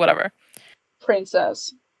and whatever.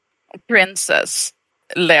 Princess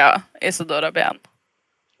Lea Isadora Ben.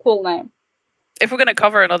 Cool name. If we're going to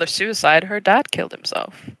cover another suicide, her dad killed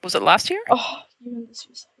himself. Was it last year? Oh, you and the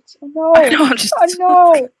suicides. Oh no. I know,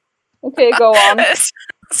 no. Okay, go on. It's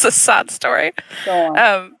a sad story. Go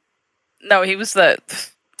on. No, he was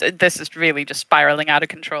this is really just spiraling out of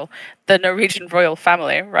control. The Norwegian royal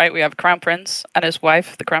family, right? We have Crown Prince and his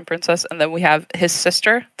wife, the Crown Princess, and then we have his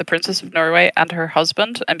sister, the Princess of Norway, and her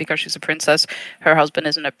husband. And because she's a princess, her husband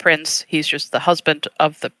isn't a prince. He's just the husband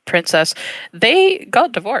of the princess. They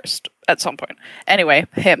got divorced at some point. Anyway,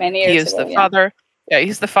 he is the father. Yeah,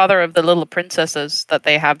 he's the father of the little princesses that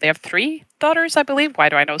they have. They have 3 daughters, I believe. Why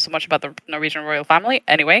do I know so much about the Norwegian royal family?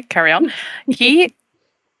 Anyway, carry on. He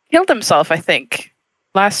killed himself, I think,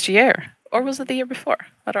 last year, or was it the year before?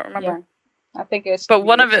 I don't remember. Yeah, I think it's. But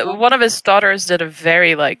one of his daughters did a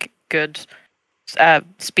very good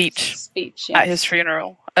speech at his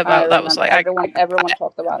funeral about that. Was like everyone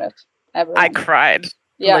talked about it. Everyone. I cried.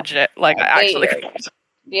 Yeah, legit. Like I actually cried.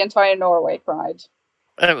 The entire Norway cried.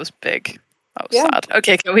 It was big. That was sad.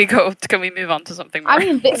 Okay, can we move on to something more? I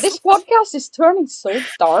mean, this podcast is turning so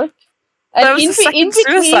dark. And that was the second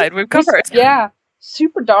suicide we've covered.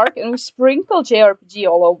 Super dark, and we sprinkle JRPG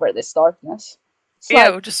all over this darkness.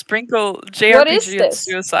 We'll just sprinkle JRPG and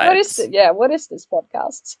suicide. What is this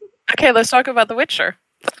podcast? Okay, let's talk about The Witcher.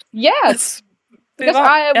 Yes, because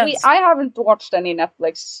I haven't watched any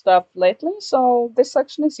Netflix stuff lately, so this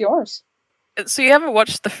section is yours. So you haven't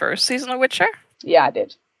watched the first season of Witcher? Yeah, I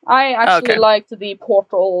did. I actually liked the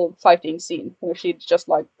portal fighting scene, where she just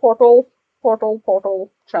like portal,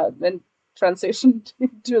 then transitioned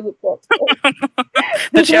into the portal.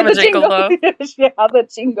 Did she have a jingle though? She had a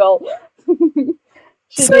jingle.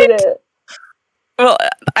 She did it. Well,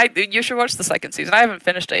 you should watch the second season. I haven't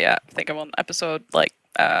finished it yet. I think I'm on episode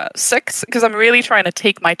 6 because I'm really trying to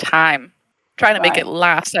take my time, trying to make it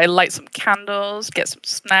last. I light some candles, get some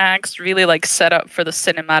snacks, really set up for the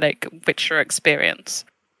cinematic Witcher experience.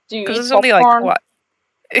 Do you eat it's popcorn? Only what?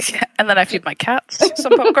 And then I feed my cats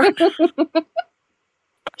some popcorn.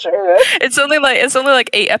 True. It's only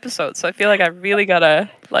 8 episodes, so I feel like I really gotta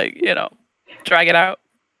drag it out.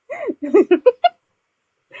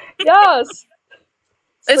 Yes.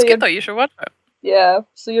 It's good though. You should watch it. Yeah.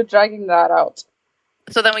 So you're dragging that out.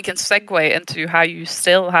 So then we can segue into how you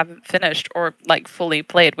still haven't finished or fully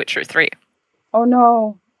played Witcher 3. Oh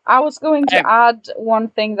no. I was going to add one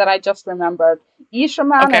thing that I just remembered.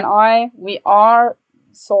 Ishaman and we are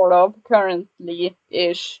sort of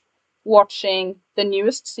currently-ish watching the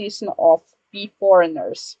newest season of Be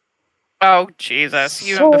Foreigners. Oh, Jesus.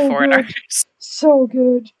 You and The Foreigners. So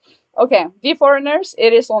good. Okay, Be Foreigners,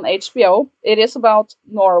 it is on HBO. It is about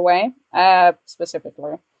Norway,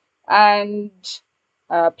 specifically. And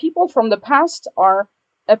people from the past are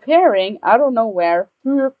appearing out of nowhere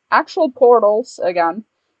through actual portals again.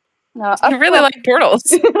 I really like portals.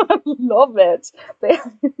 I love it.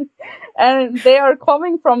 They are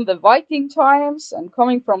coming from the Viking times and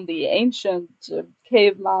coming from the ancient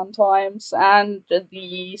caveman times and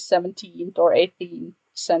the 17th or 18th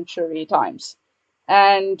century times.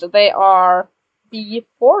 And they are the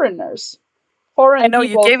foreigners. Foreign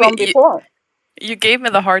people from before. You gave me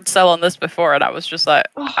the hard sell on this before, and I was just like,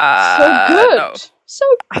 so good. No. So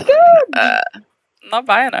good. Not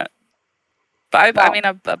buying it. But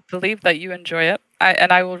I believe that you enjoy it,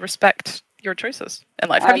 and I will respect your choices in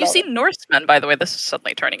life. Have you seen Norsemen, by the way? This is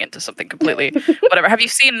suddenly turning into something completely whatever. Have you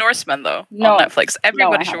seen Norsemen, though, on Netflix?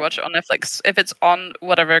 Everybody should watch it on Netflix. If it's on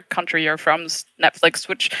whatever country you're from's Netflix,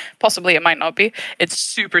 which possibly it might not be, it's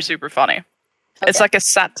super, super funny. Okay. It's like a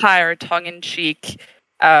satire, tongue-in-cheek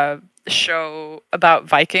show about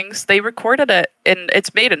Vikings. They recorded it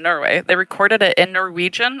it's made in Norway. They recorded it in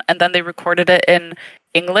Norwegian, and then they recorded it in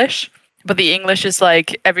English. But the English is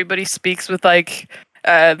everybody speaks with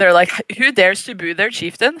they're like, who dares to boo their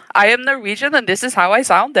chieftain? I am Norwegian and this is how I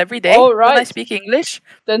sound every day when I speak English.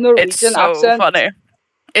 The Norwegian accent. Funny.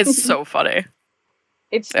 It's so funny.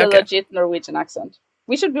 It's the legit Norwegian accent.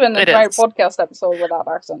 We should do an entire podcast episode with that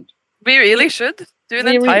accent. We really should do an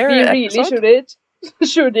entire episode. We really should it.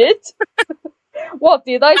 Should it? What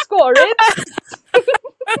did I score it?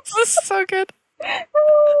 This is so good.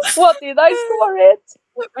 What did I score it?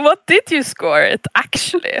 What did you score it,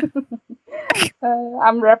 actually?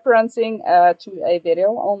 I'm referencing to a video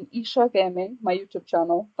on Isha Gaming, my YouTube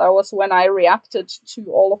channel. That was when I reacted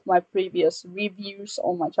to all of my previous reviews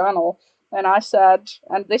on my channel. And I said,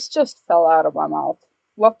 and this just fell out of my mouth,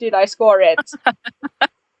 what did I score it?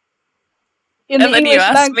 And then you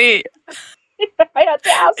asked me. I had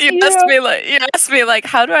to ask you. You asked me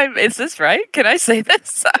how do I? Is this right? Can I say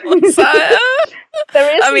this? There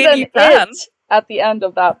isn't an it at the end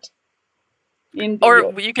of that.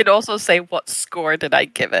 Or you could also say, what score did I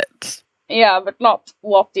give it? Yeah, but not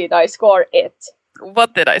what did I score it.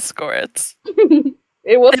 What did I score it?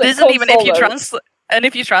 It wasn't. It isn't even if you translate. And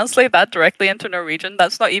if you translate that directly into Norwegian,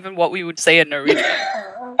 that's not even what we would say in Norwegian.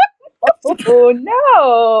 Oh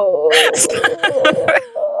no!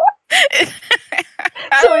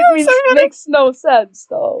 So it makes no sense,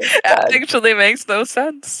 though. It actually makes no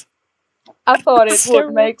sense. I thought it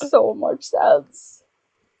would make so much sense.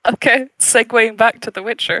 Okay, segueing back to The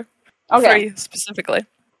Witcher 3 specifically.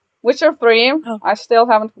 Witcher 3, I still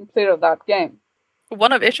haven't completed that game.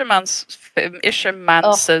 One of Isherman's,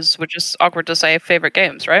 which is awkward to say, favorite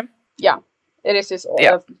games, right? Yeah, it is his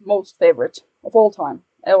most favorite of all time.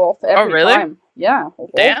 Of every really? time. Yeah, of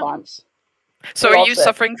all times. So are you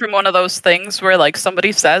suffering from one of those things where like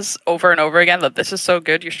somebody says over and over again that this is so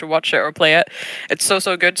good, you should watch it or play it? It's so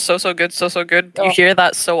good, so good, so good. You hear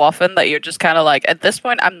that so often that you're just kind of like, at this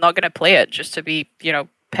point, I'm not going to play it just to be,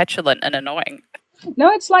 petulant and annoying.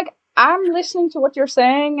 No, it's like I'm listening to what you're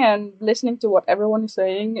saying and listening to what everyone is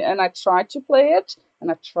saying, and I try to play it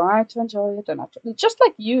and I try to enjoy it, and just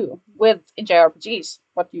like you with JRPGs,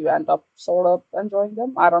 but you end up sort of enjoying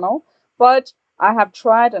them. I don't know, but I have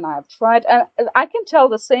tried and I can tell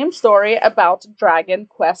the same story about Dragon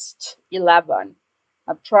Quest 11.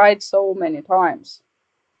 I've tried so many times.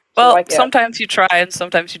 Well, sometimes you try and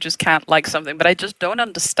sometimes you just can't like something, but I just don't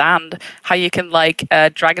understand how you can like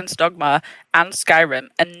Dragon's Dogma and Skyrim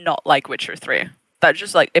and not like Witcher 3. That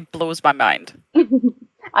just like, it blows my mind.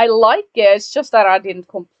 I like it, it's just that I didn't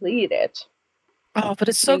complete it. Oh, but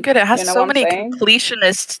it's so good. It has so many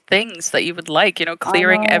completionist things that you would like,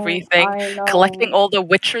 clearing everything, collecting all the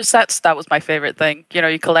Witcher sets. That was my favorite thing.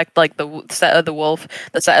 You collect like the set of the wolf,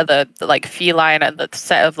 the set of the like feline, and the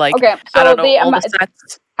set of like, okay, so I don't know, all the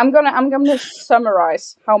sets. I'm gonna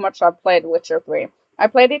summarize how much I played Witcher 3. I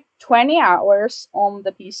played it 20 hours on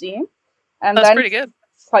the PC. And that's pretty good.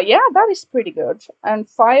 Yeah, that is pretty good. And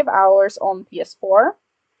 5 hours on PS4.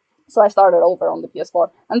 So I started over on the PS4.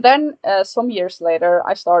 And then some years later,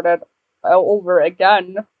 I started over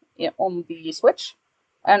again on the Switch.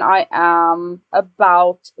 And I am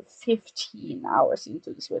about 15 hours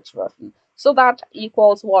into the Switch version. So that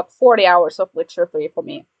equals, 40 hours of Witcher 3 for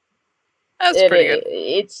me. That's pretty good.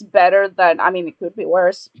 It's better than, it could be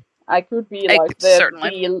worse. I could be like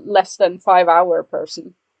the less than 5 hour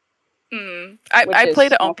person. I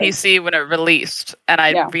played it on PC when it released, and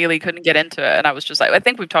I really couldn't get into it. And I was just like, I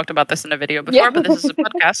think we've talked about this in a video before, but this is a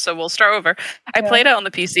podcast, so we'll start over. I played it on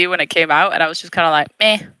the PC when it came out, and I was just kind of like,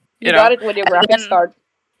 meh. You got it with your graphics card.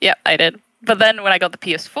 Yeah, I did. But then when I got the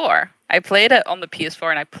PS4, I played it on the PS4,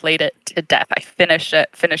 and I played it to death. I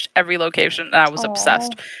finished every location, and I was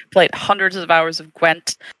obsessed. Played hundreds of hours of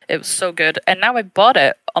Gwent. It was so good. And now I bought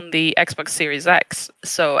it on the Xbox Series X.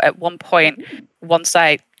 So at one point, once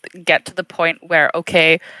I get to the point where,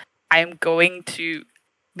 okay, I'm going to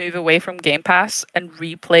move away from Game Pass and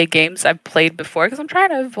replay games I've played before, because I'm trying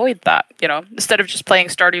to avoid that, instead of just playing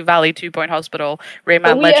Stardew Valley, 2 Point Hospital,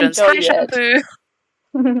 Rayman Legends. Hi, Shampoo.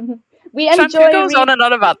 Shampoo goes on and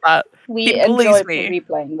on about that. We enjoy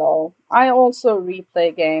replaying, though. I also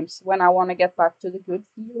replay games when I want to get back to the good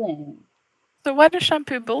feeling. So why does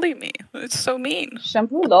Shampoo bully me? It's so mean.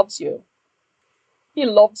 Shampoo loves you. He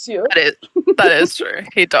loves you. That is true.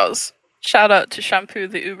 He does. Shout out to Shampoo,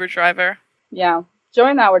 the Uber driver. Yeah.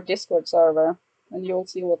 Join our Discord server, and you'll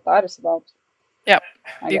see what that is about. Yep.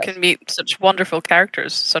 You can meet such wonderful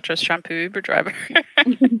characters, such as Shampoo Uber driver.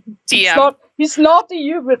 DM. He's not the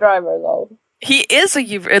Uber driver, though. He is a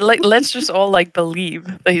Uber. Let's just all believe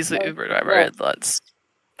that he's the Uber driver. Yeah. That's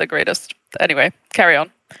the greatest. Anyway, carry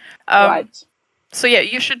on. Right. So yeah,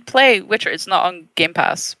 you should play Witcher. It's not on Game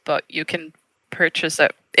Pass, but you can purchase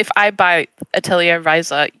it. If I buy Atelier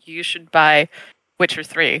Ryza, you should buy Witcher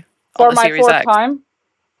 3 for my fourth time.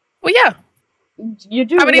 Well, yeah. You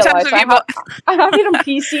do. How many times have you bought? I have it on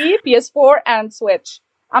PC, PS4, and Switch.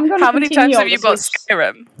 I'm gonna. How many times have you bought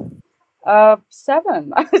Skyrim?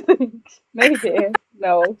 7, I think. Maybe.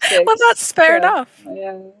 No, 6. Well, that's fair enough.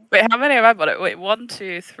 Yeah. Wait, how many have I bought it? Wait, 1,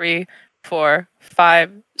 2, 3, 4,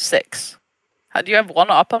 5, 6. Do you have one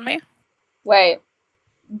up on me? Wait.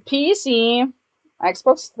 PC,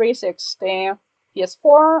 Xbox 360,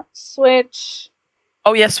 PS4, Switch.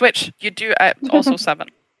 Oh yeah, Switch. You do also 7.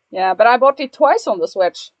 Yeah, but I bought it twice on the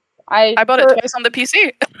Switch. I bought it twice on the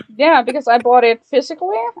PC. Yeah, because I bought it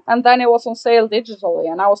physically, and then it was on sale digitally,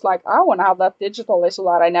 and I was like, I want to have that digitally so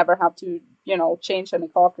that I never have to, change any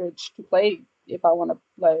cartridge to play if I want to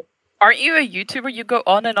play. Aren't you a YouTuber? You go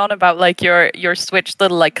on and on about your Switch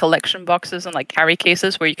little collection boxes and carry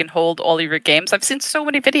cases where you can hold all of your games. I've seen so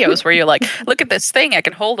many videos where you're like, look at this thing, I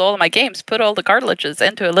can hold all of my games, put all the cartridges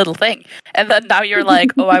into a little thing. And then now you're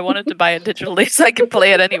like, oh, I wanted to buy it digitally so I can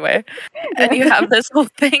play it anyway. And you have this whole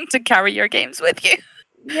thing to carry your games with you.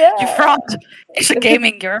 Yeah. You fraud. It's a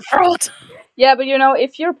gaming, you're a fraud. Yeah, but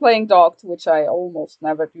if you're playing docked, which I almost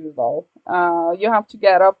never do though, you have to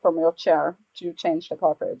get up from your chair to change the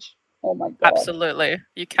cartridge. Oh my god. Absolutely.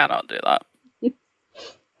 You cannot do that.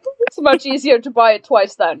 It's much easier to buy it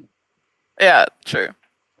twice then. Yeah, true.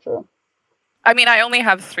 True. I mean, I only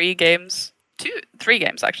have 3 games. 3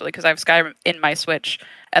 games, actually, because I have Skyrim in my Switch.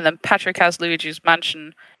 And then Patrick has Luigi's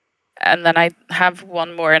Mansion. And then I have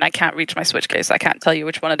one more, and I can't reach my Switch case. I can't tell you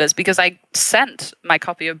which one it is because I sent my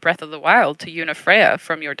copy of Breath of the Wild to Unifreya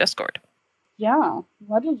from your Discord. Yeah.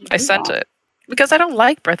 Why did you do I sent that? it because I don't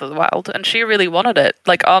like Breath of the Wild, and she really wanted it.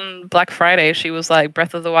 Like on Black Friday, she was like,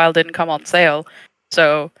 "Breath of the Wild didn't come on sale,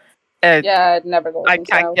 so Yeah, it never goes I on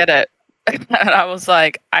can't sale. get it." And I was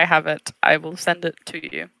like, "I have it. I will send it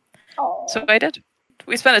to you." Oh. So I did.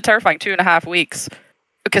 We spent a terrifying 2.5 weeks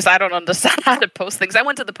because I don't understand how to post things. I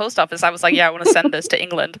went to the post office. I was like, "Yeah, I want to send this to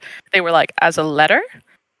England." They were like, "As a letter?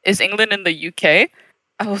 Is England in the UK?"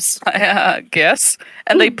 I was like, "Guess."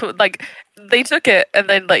 And they put like they took it and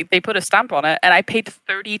then like they put a stamp on it, and I paid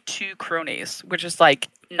 32 cronies, which is like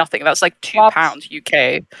nothing. That's like £2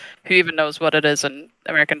 UK. Who even knows what it is in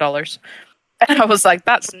American dollars? And I was like,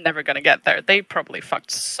 "That's never gonna get there. They probably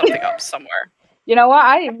fucked something up somewhere." You know what?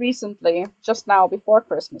 I recently, just now before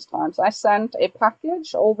Christmas times, I sent a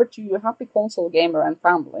package over to Happy Console Gamer and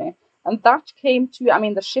Family. And that came to, I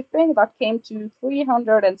mean, the shipping, that came to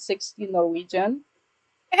 360 Norwegian.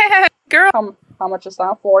 Girl, How much is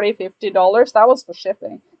that? $40, $50? That was for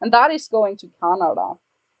shipping. And that is going to Canada.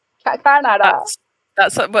 Canada!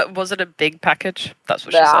 that's what was it? A big package? That's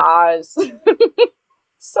what she said. Yes.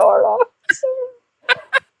 Sort of.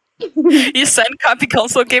 You sent Happy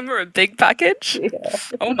Console Gamer a big package? Yeah.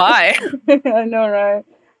 Oh my. I know, right?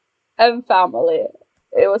 And Family.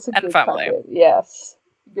 It was a good Family. package. Yes.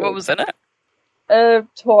 Good. What was in it?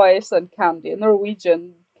 Toys and candy,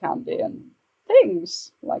 Norwegian candy and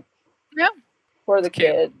things like for the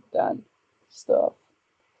kid and stuff.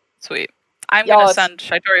 Sweet. I'm gonna send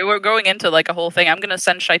Shaitori. We're going into like a whole thing. I'm gonna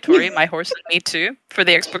send Shaitori my horse and me too for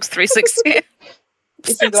the Xbox 360.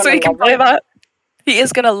 So he can play that. He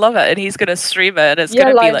is gonna love it, and he's gonna stream it, and it's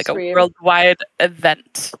gonna be like a worldwide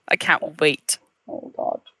event. I can't wait. Oh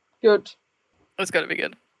god, good. It's gonna be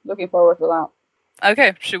good. Looking forward to that.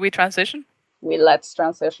 Okay, should we transition? Let's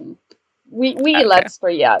transition. Let's for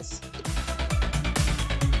yes.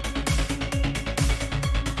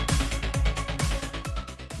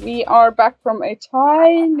 We are back from a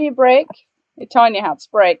tiny break, a tiny hats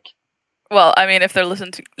break. Well, I mean, if they're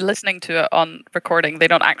listening to it on recording, they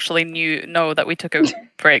don't actually know that we took a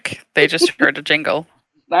break. They just heard a jingle.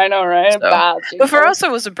 I know, right? So, but for us, it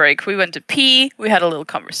was a break. We went to pee. We had a little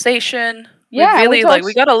conversation. Yeah, we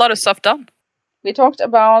got a lot of stuff done. We talked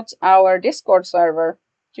about our Discord server.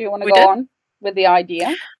 Do you want to go on with the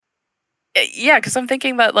idea? Yeah, because I'm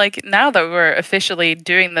thinking that like now that we're officially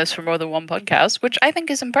doing this for more than one podcast, which I think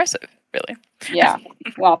is impressive, really. Yeah.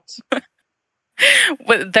 What?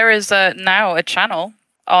 There is now a channel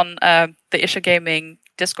on the Isha Gaming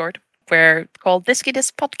Discord where called Disc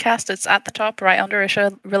Podcast. It's at the top, right under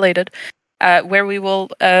Isha related, where we will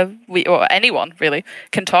or anyone really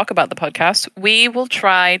can talk about the podcast. We will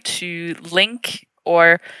try to link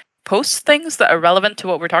or post things that are relevant to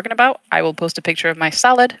what we're talking about. I will post a picture of my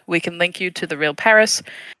salad. We can link you to the real Paris,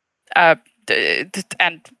 and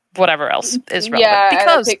whatever else is relevant. Yeah,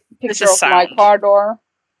 because and a picture of my car door.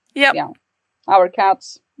 Yep. Yeah. Our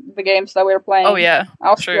cats, the games that we're playing. Oh yeah,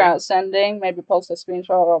 Austria sending. Maybe post a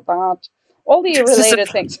screenshot of that. All the related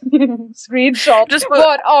things. Screenshot.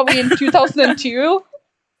 What are we in 2002?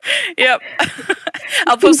 Yep.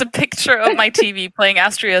 I'll post a picture of my TV playing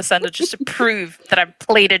Astria Ascended just to prove that I've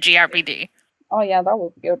played a JRPG. Oh yeah, that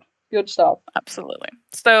would be good. Good stuff. Absolutely.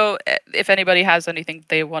 So if anybody has anything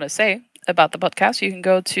they want to say about the podcast, you can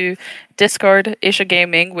go to Discord, Isha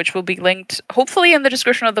Gaming, which will be linked hopefully in the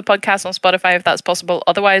description of the podcast on Spotify if that's possible.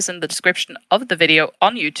 Otherwise in the description of the video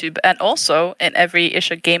on YouTube, and also in every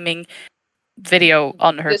Isha Gaming video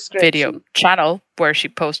on her video channel where she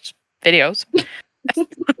posts videos.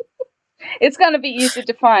 It's going to be easy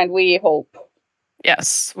to find, we hope.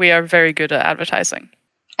 Yes, we are very good at advertising.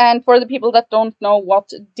 And for the people that don't know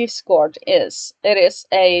what Discord is, it is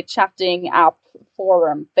a chatting app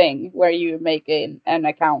forum thing where you make an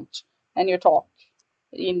account and you talk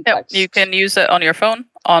in text. You can use it on your phone,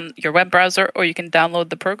 on your web browser, or you can download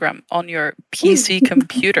the program on your PC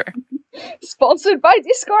computer. Sponsored by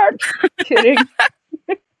Discord. Kidding.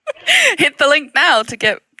 Hit the link now to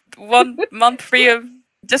get 1 month free of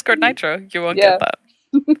Discord Nitro. You won't get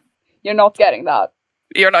that. You're not getting that.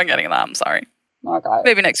 You're not getting that, I'm sorry. Okay.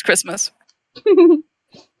 Maybe next Christmas.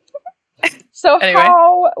 So anyway.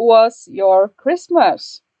 How was your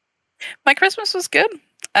Christmas? My Christmas was good.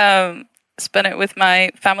 Spent it with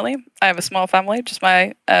my family. I have a small family, just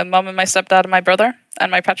my mom and my stepdad and my brother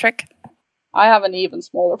and my Patrick. I have an even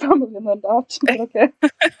smaller family than that, but okay.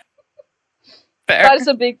 Fair. That is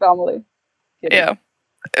a big family. Kidding. Yeah.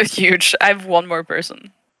 Huge. I have one more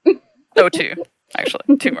person. No, two.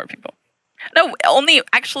 Actually, two more people. No, I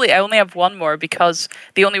only have one more because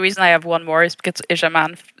the only reason I have one more is because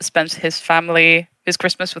Ishaman spends his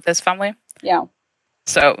Christmas with his family. Yeah.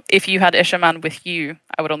 So if you had Ishaman with you,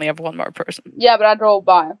 I would only have one more person. Yeah, but I drove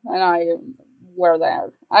by and I were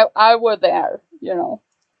there. I were there, you know.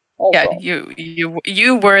 Also. Yeah,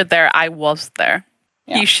 you were there. I was there.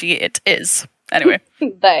 Yeah. He, she, it is. Anyway.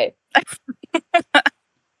 They.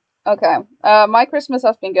 Okay. My Christmas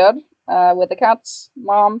has been good. With the cats,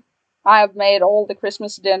 mom. I have made all the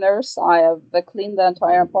Christmas dinners. I have cleaned the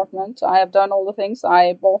entire apartment. I have done all the things.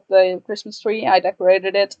 I bought the Christmas tree. I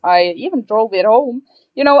decorated it. I even drove it home.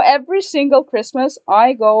 You know, every single Christmas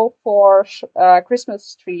I go for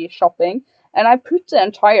Christmas tree shopping, and I put the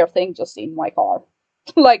entire thing just in my car.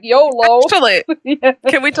 Like, YOLO. Actually, Yeah.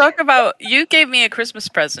 Can we talk about, you gave me a Christmas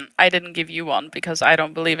present. I didn't give you one because I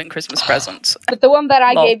don't believe in Christmas presents. But the one that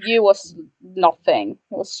I gave you was nothing.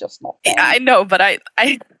 It was just nothing. Yeah, I know, but I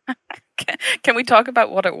can we talk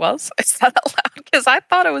about what it was? Is that allowed? Because I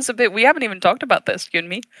thought it was a bit, we haven't even talked about this, you and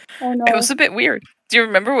me. Oh no. It was a bit weird. Do you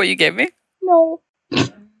remember what you gave me? No.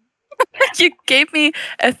 You gave me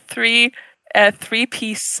a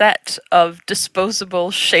three-piece set of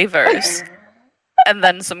disposable shavers and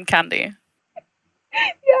then some candy.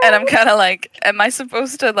 Yeah. And I'm kind of like, am I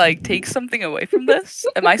supposed to like take something away from this?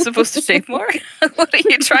 Am I supposed to shave more? What are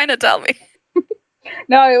you trying to tell me?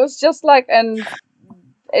 No, it was just like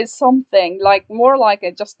it's something like more like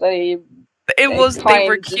They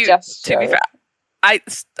were cute. gesture. To be fair, I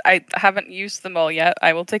haven't used them all yet.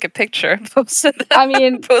 I will take a picture. Post in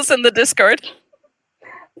the Discord.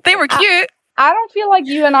 They were cute. I don't feel like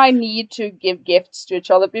you and I need to give gifts to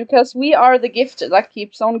each other because we are the gift that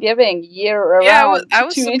keeps on giving year around. Yeah, I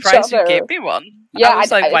was to surprised each other. you gave me one. Yeah, I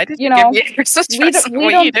was like, why did you give me a Christmas present?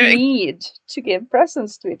 We don't need to give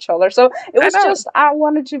presents to each other. So it was just I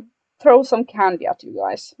wanted to throw some candy at you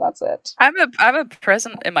guys. That's it. I'm a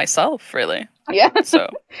present in myself, really. Yeah. So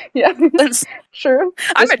yeah, true.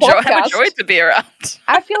 I'm a joy to be around.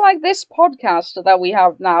 I feel like this podcast that we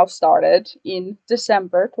have now started in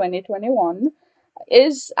December 2021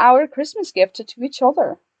 is our Christmas gift to each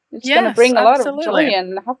other. It's going to bring a lot of joy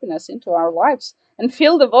and happiness into our lives and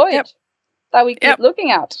fill the void that we keep looking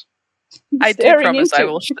at. I do promise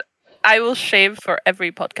I will shave for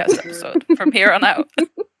every podcast episode from here on out.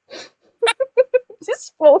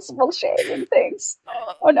 Disposable shaving things.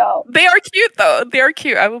 Oh no. They are cute though. They are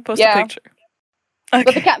cute. I will post a picture. Okay.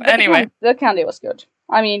 But the candy was good.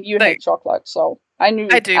 I mean, you hate chocolate, so I knew.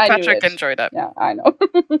 I do. Patrick enjoyed it. Yeah, I know.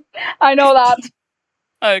 I know that.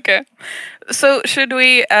 Okay. So should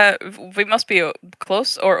we? We must be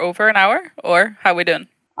close or over an hour, or how we doing?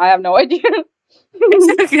 I have no idea.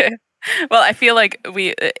 Okay. Well, I feel like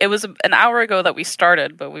it was an hour ago that we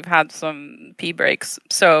started, but we've had some pee breaks.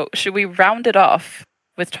 So should we round it off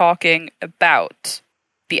with talking about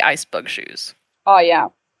the ice bug shoes? Oh, yeah.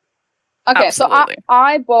 Okay, absolutely. So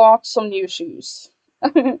I bought some new shoes.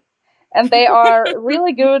 And they are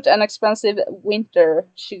really good and expensive winter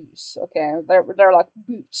shoes. Okay, they're like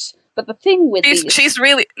boots. But the thing with she's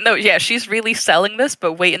really selling this,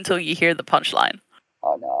 but wait until you hear the punchline.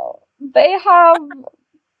 Oh no. They have,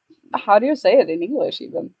 how do you say it in English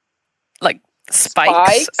even? Like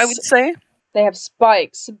spikes, I would say. They have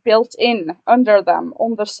spikes built in under them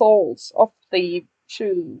on the soles of the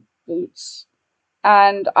shoe boots.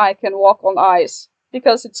 And I can walk on ice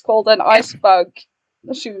because it's called an ice bug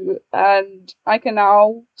shoe. And I can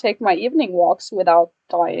now take my evening walks without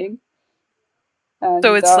dying. And,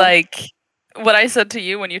 so it's like what I said to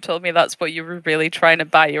you when you told me that's what you were really trying to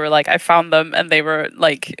buy. You were like, I found them and they were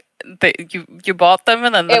like, you bought them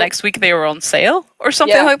and then the next week they were on sale or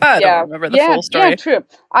something like that. I don't remember the full story. Yeah, true.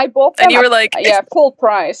 I bought them and you were like, full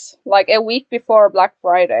price, like a week before Black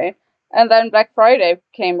Friday. And then Black Friday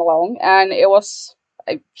came along and it was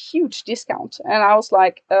a huge discount. And I was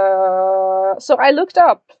like, so I looked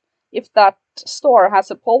up if that store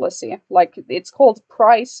has a policy, like it's called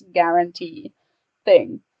price guarantee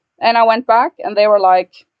thing. And I went back and they were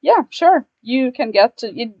like, yeah, sure, you can get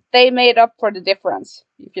they made up for the difference,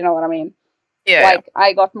 if you know what I mean. Yeah. Like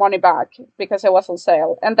I got money back because it was on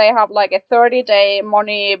sale. And they have like a 30-day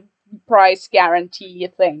money price guarantee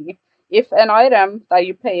thing. If an item that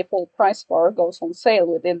you pay full price for goes on sale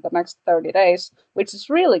within the next 30 days, which is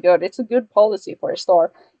really good. It's a good policy for a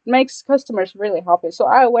store. It makes customers really happy. So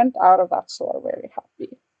I went out of that store very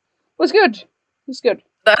happy. It was good. It was good.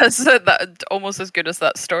 That's that almost as good as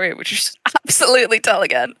that story, which you should absolutely tell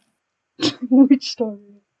again. Which story?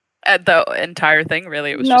 The entire thing,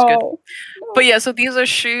 really. It was just good. But yeah, so these are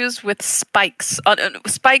shoes with spikes.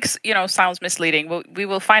 Spikes, sounds misleading. We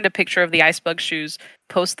will find a picture of the Icebug shoes,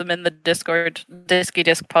 post them in the Discord Disky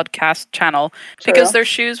Disc podcast channel, because they're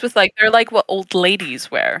shoes with they're like what old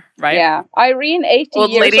ladies wear, right? Yeah, Irene, 80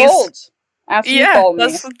 old years ladies. Old, as you call me.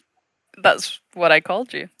 That's what I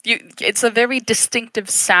called you. It's a very distinctive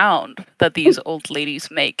sound that these old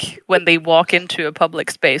ladies make when they walk into a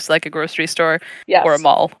public space like a grocery store or a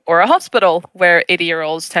mall or a hospital where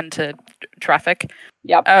 80-year-olds tend to traffic.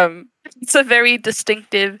 Yep. It's a very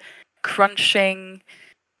distinctive crunching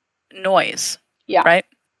noise. Yeah. Right?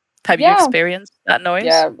 Have you experienced that noise?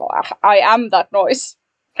 Yeah, I am that noise.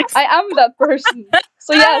 I am that person.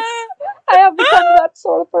 So yes, I have become that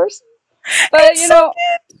sort of person. But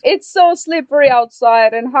it's so slippery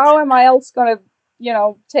outside, and how am I else gonna,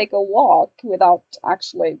 take a walk without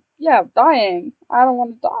actually, dying? I don't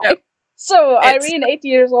want to die. Yep. So Irene, 80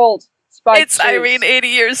 years old. It's shoes. Irene, 80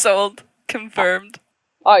 years old. Confirmed.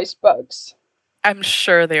 Icebugs. I'm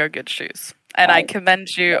sure they are good shoes, and I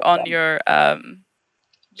commend you on your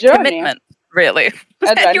journey. Commitment. Really,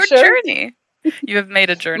 your journey. You have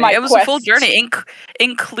made a journey. It was a full journey,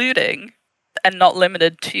 including and not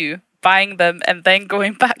limited to buying them and then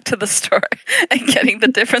going back to the store and getting the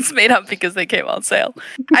difference made up because they came on sale.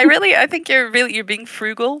 I think you're being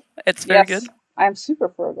frugal. It's very good. I'm super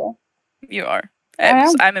frugal. You are.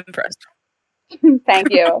 I'm impressed. Thank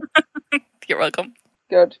you. You're welcome.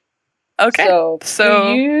 Good. Okay.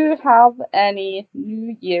 So do you have any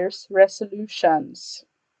New Year's resolutions?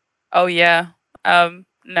 Oh yeah.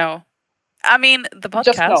 No. I mean, the podcast.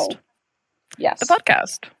 Just no. Yes. The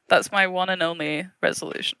podcast. That's my one and only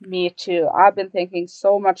resolution. Me too. I've been thinking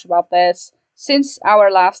so much about this since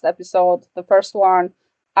our last episode, the first one.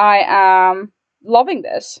 I am loving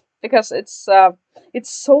this because it's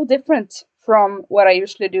so different from what I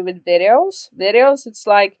usually do with videos. Videos, it's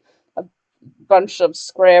like a bunch of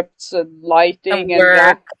scripts and lighting and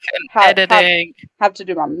work and editing. Have to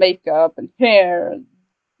do my makeup and hair.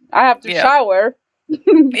 I have to shower.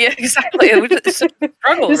 Yeah, exactly. It's a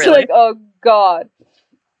struggle, it's really. like, oh god.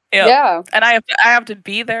 Yeah. And I have to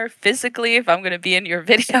be there physically if I'm going to be in your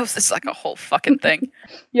videos. It's like a whole fucking thing.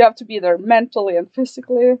 You have to be there mentally and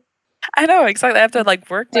physically. I know, exactly. I have to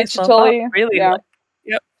work myself up, really. Yeah.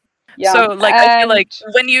 Yep. Yeah. So I feel like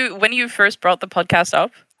when you first brought the podcast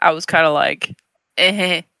up, I was kind of like,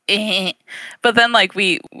 But then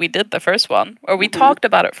we did the first one, or we talked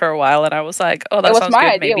about it for a while, and I was like, oh, that sounds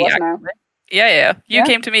good. Maybe wasn't it? Yeah. You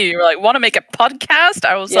came to me. You were like, want to make a podcast?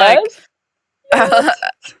 I was like,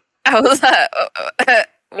 I was like,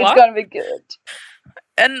 it's gonna be good.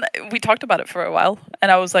 And we talked about it for a while,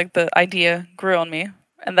 and I was like, the idea grew on me,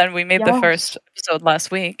 and then we made the first episode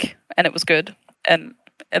last week, and it was good, and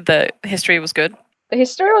the history was good. The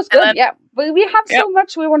history was good, but we have so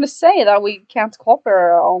much we want to say that we can't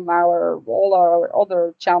cover on all our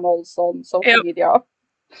other channels on social media.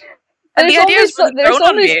 And the idea is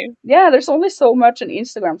there's only so much an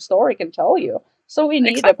Instagram story can tell you, so we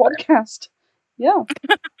need a podcast. Yeah.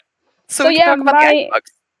 so we can talk about the Icebug.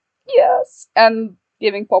 Yes, and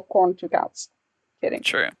giving popcorn to cats. Kidding.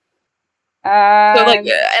 True.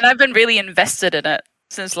 And I've been really invested in it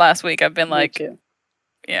since last week. I've been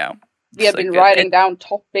we have been writing down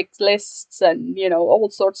topic lists and all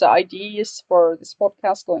sorts of ideas for this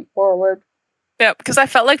podcast going forward. Yeah, because I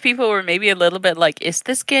felt like people were maybe a little bit like, is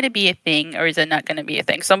this going to be a thing or is it not going to be a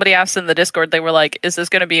thing? Somebody asked in the Discord, they were like, is this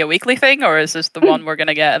going to be a weekly thing or is this the one we're going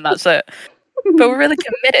to get and that's it? But we're really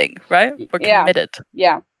committing, right? We're committed.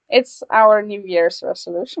 Yeah, it's our New Year's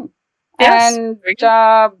resolution. Yes. And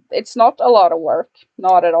it's not a lot of work,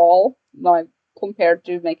 not at all, compared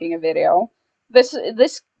to making a video. This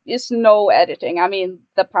is no editing. I mean,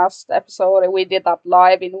 the past episode, we did that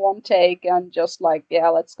live in one take and just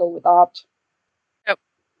let's go with that.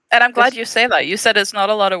 And I'm glad you say that. You said it's not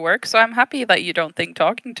a lot of work, so I'm happy that you don't think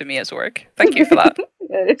talking to me is work. Thank you for that.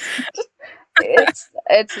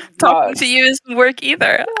 it's talking to you isn't work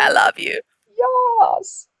either. I love you.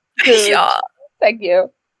 Yes. Yeah. Thank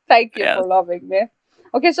you for loving me.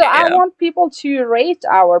 Okay, so I want people to rate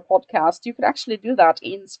our podcast. You can actually do that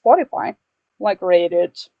in Spotify. Rate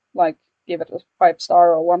it, give it a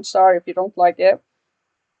 5-star or 1-star if you don't like it.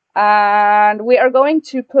 And we are going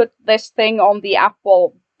to put this thing on the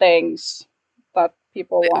Apple things that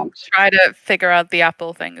people want. Try to figure out the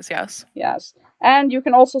Apple things, yes. Yes. And you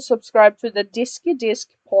can also subscribe to the Disky Disc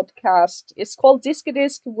podcast. It's called Disky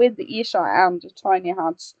Disc with Isha and Tiny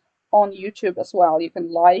Hats on YouTube as well. You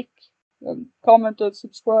can like and comment and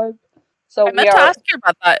subscribe. So I meant to ask you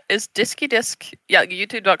about that. Is Disky Disc,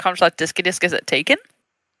 youtube.com/Disky Disc, is it taken?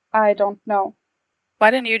 I don't know. Why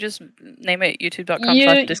didn't you just name it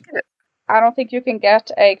youtube.com/Disky Disc? I don't think you can get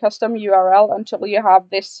a custom URL until you have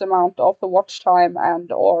this amount of the watch time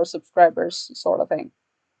and or subscribers, sort of thing.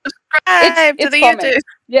 Subscribe to the coming. YouTube.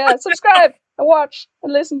 Yeah, subscribe and watch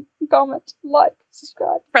and listen and comment, like,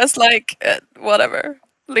 subscribe. Press like, whatever.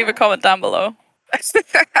 Leave a comment down below.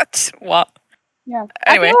 What? Yeah.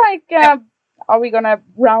 Anyway. I feel like, are we gonna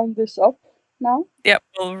round this up now? Yep,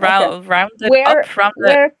 we'll round it up,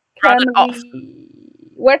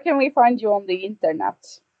 where can we find you on the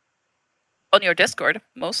internet? On your Discord,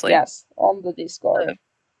 mostly. Yes, on the Discord.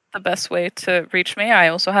 The best way to reach me. I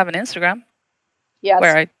also have an Instagram. Yes.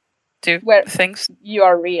 Where I do things. You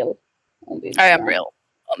are real on the Instagram. I am real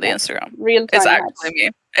on the Instagram. Real time. It's actually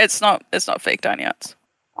me. It's not fake down yet.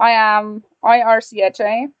 I am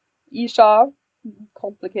IRCHA. Isha.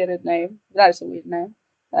 Complicated name. That is a weird name.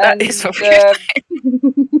 That is a weird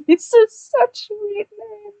name. It's such a weird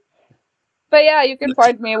name. But yeah, you can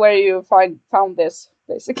find me where you found this,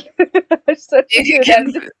 basically.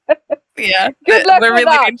 Yeah. Good luck with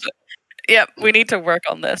that. We need to work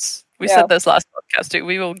on this. We said this last podcast too.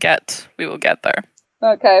 We will get there.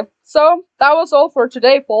 Okay. So that was all for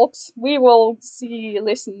today, folks. We will see,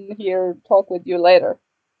 listen, hear, talk with you later.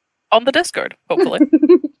 On the Discord, hopefully.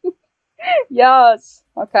 Yes.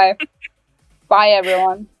 Okay. Bye,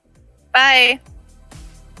 everyone. Bye.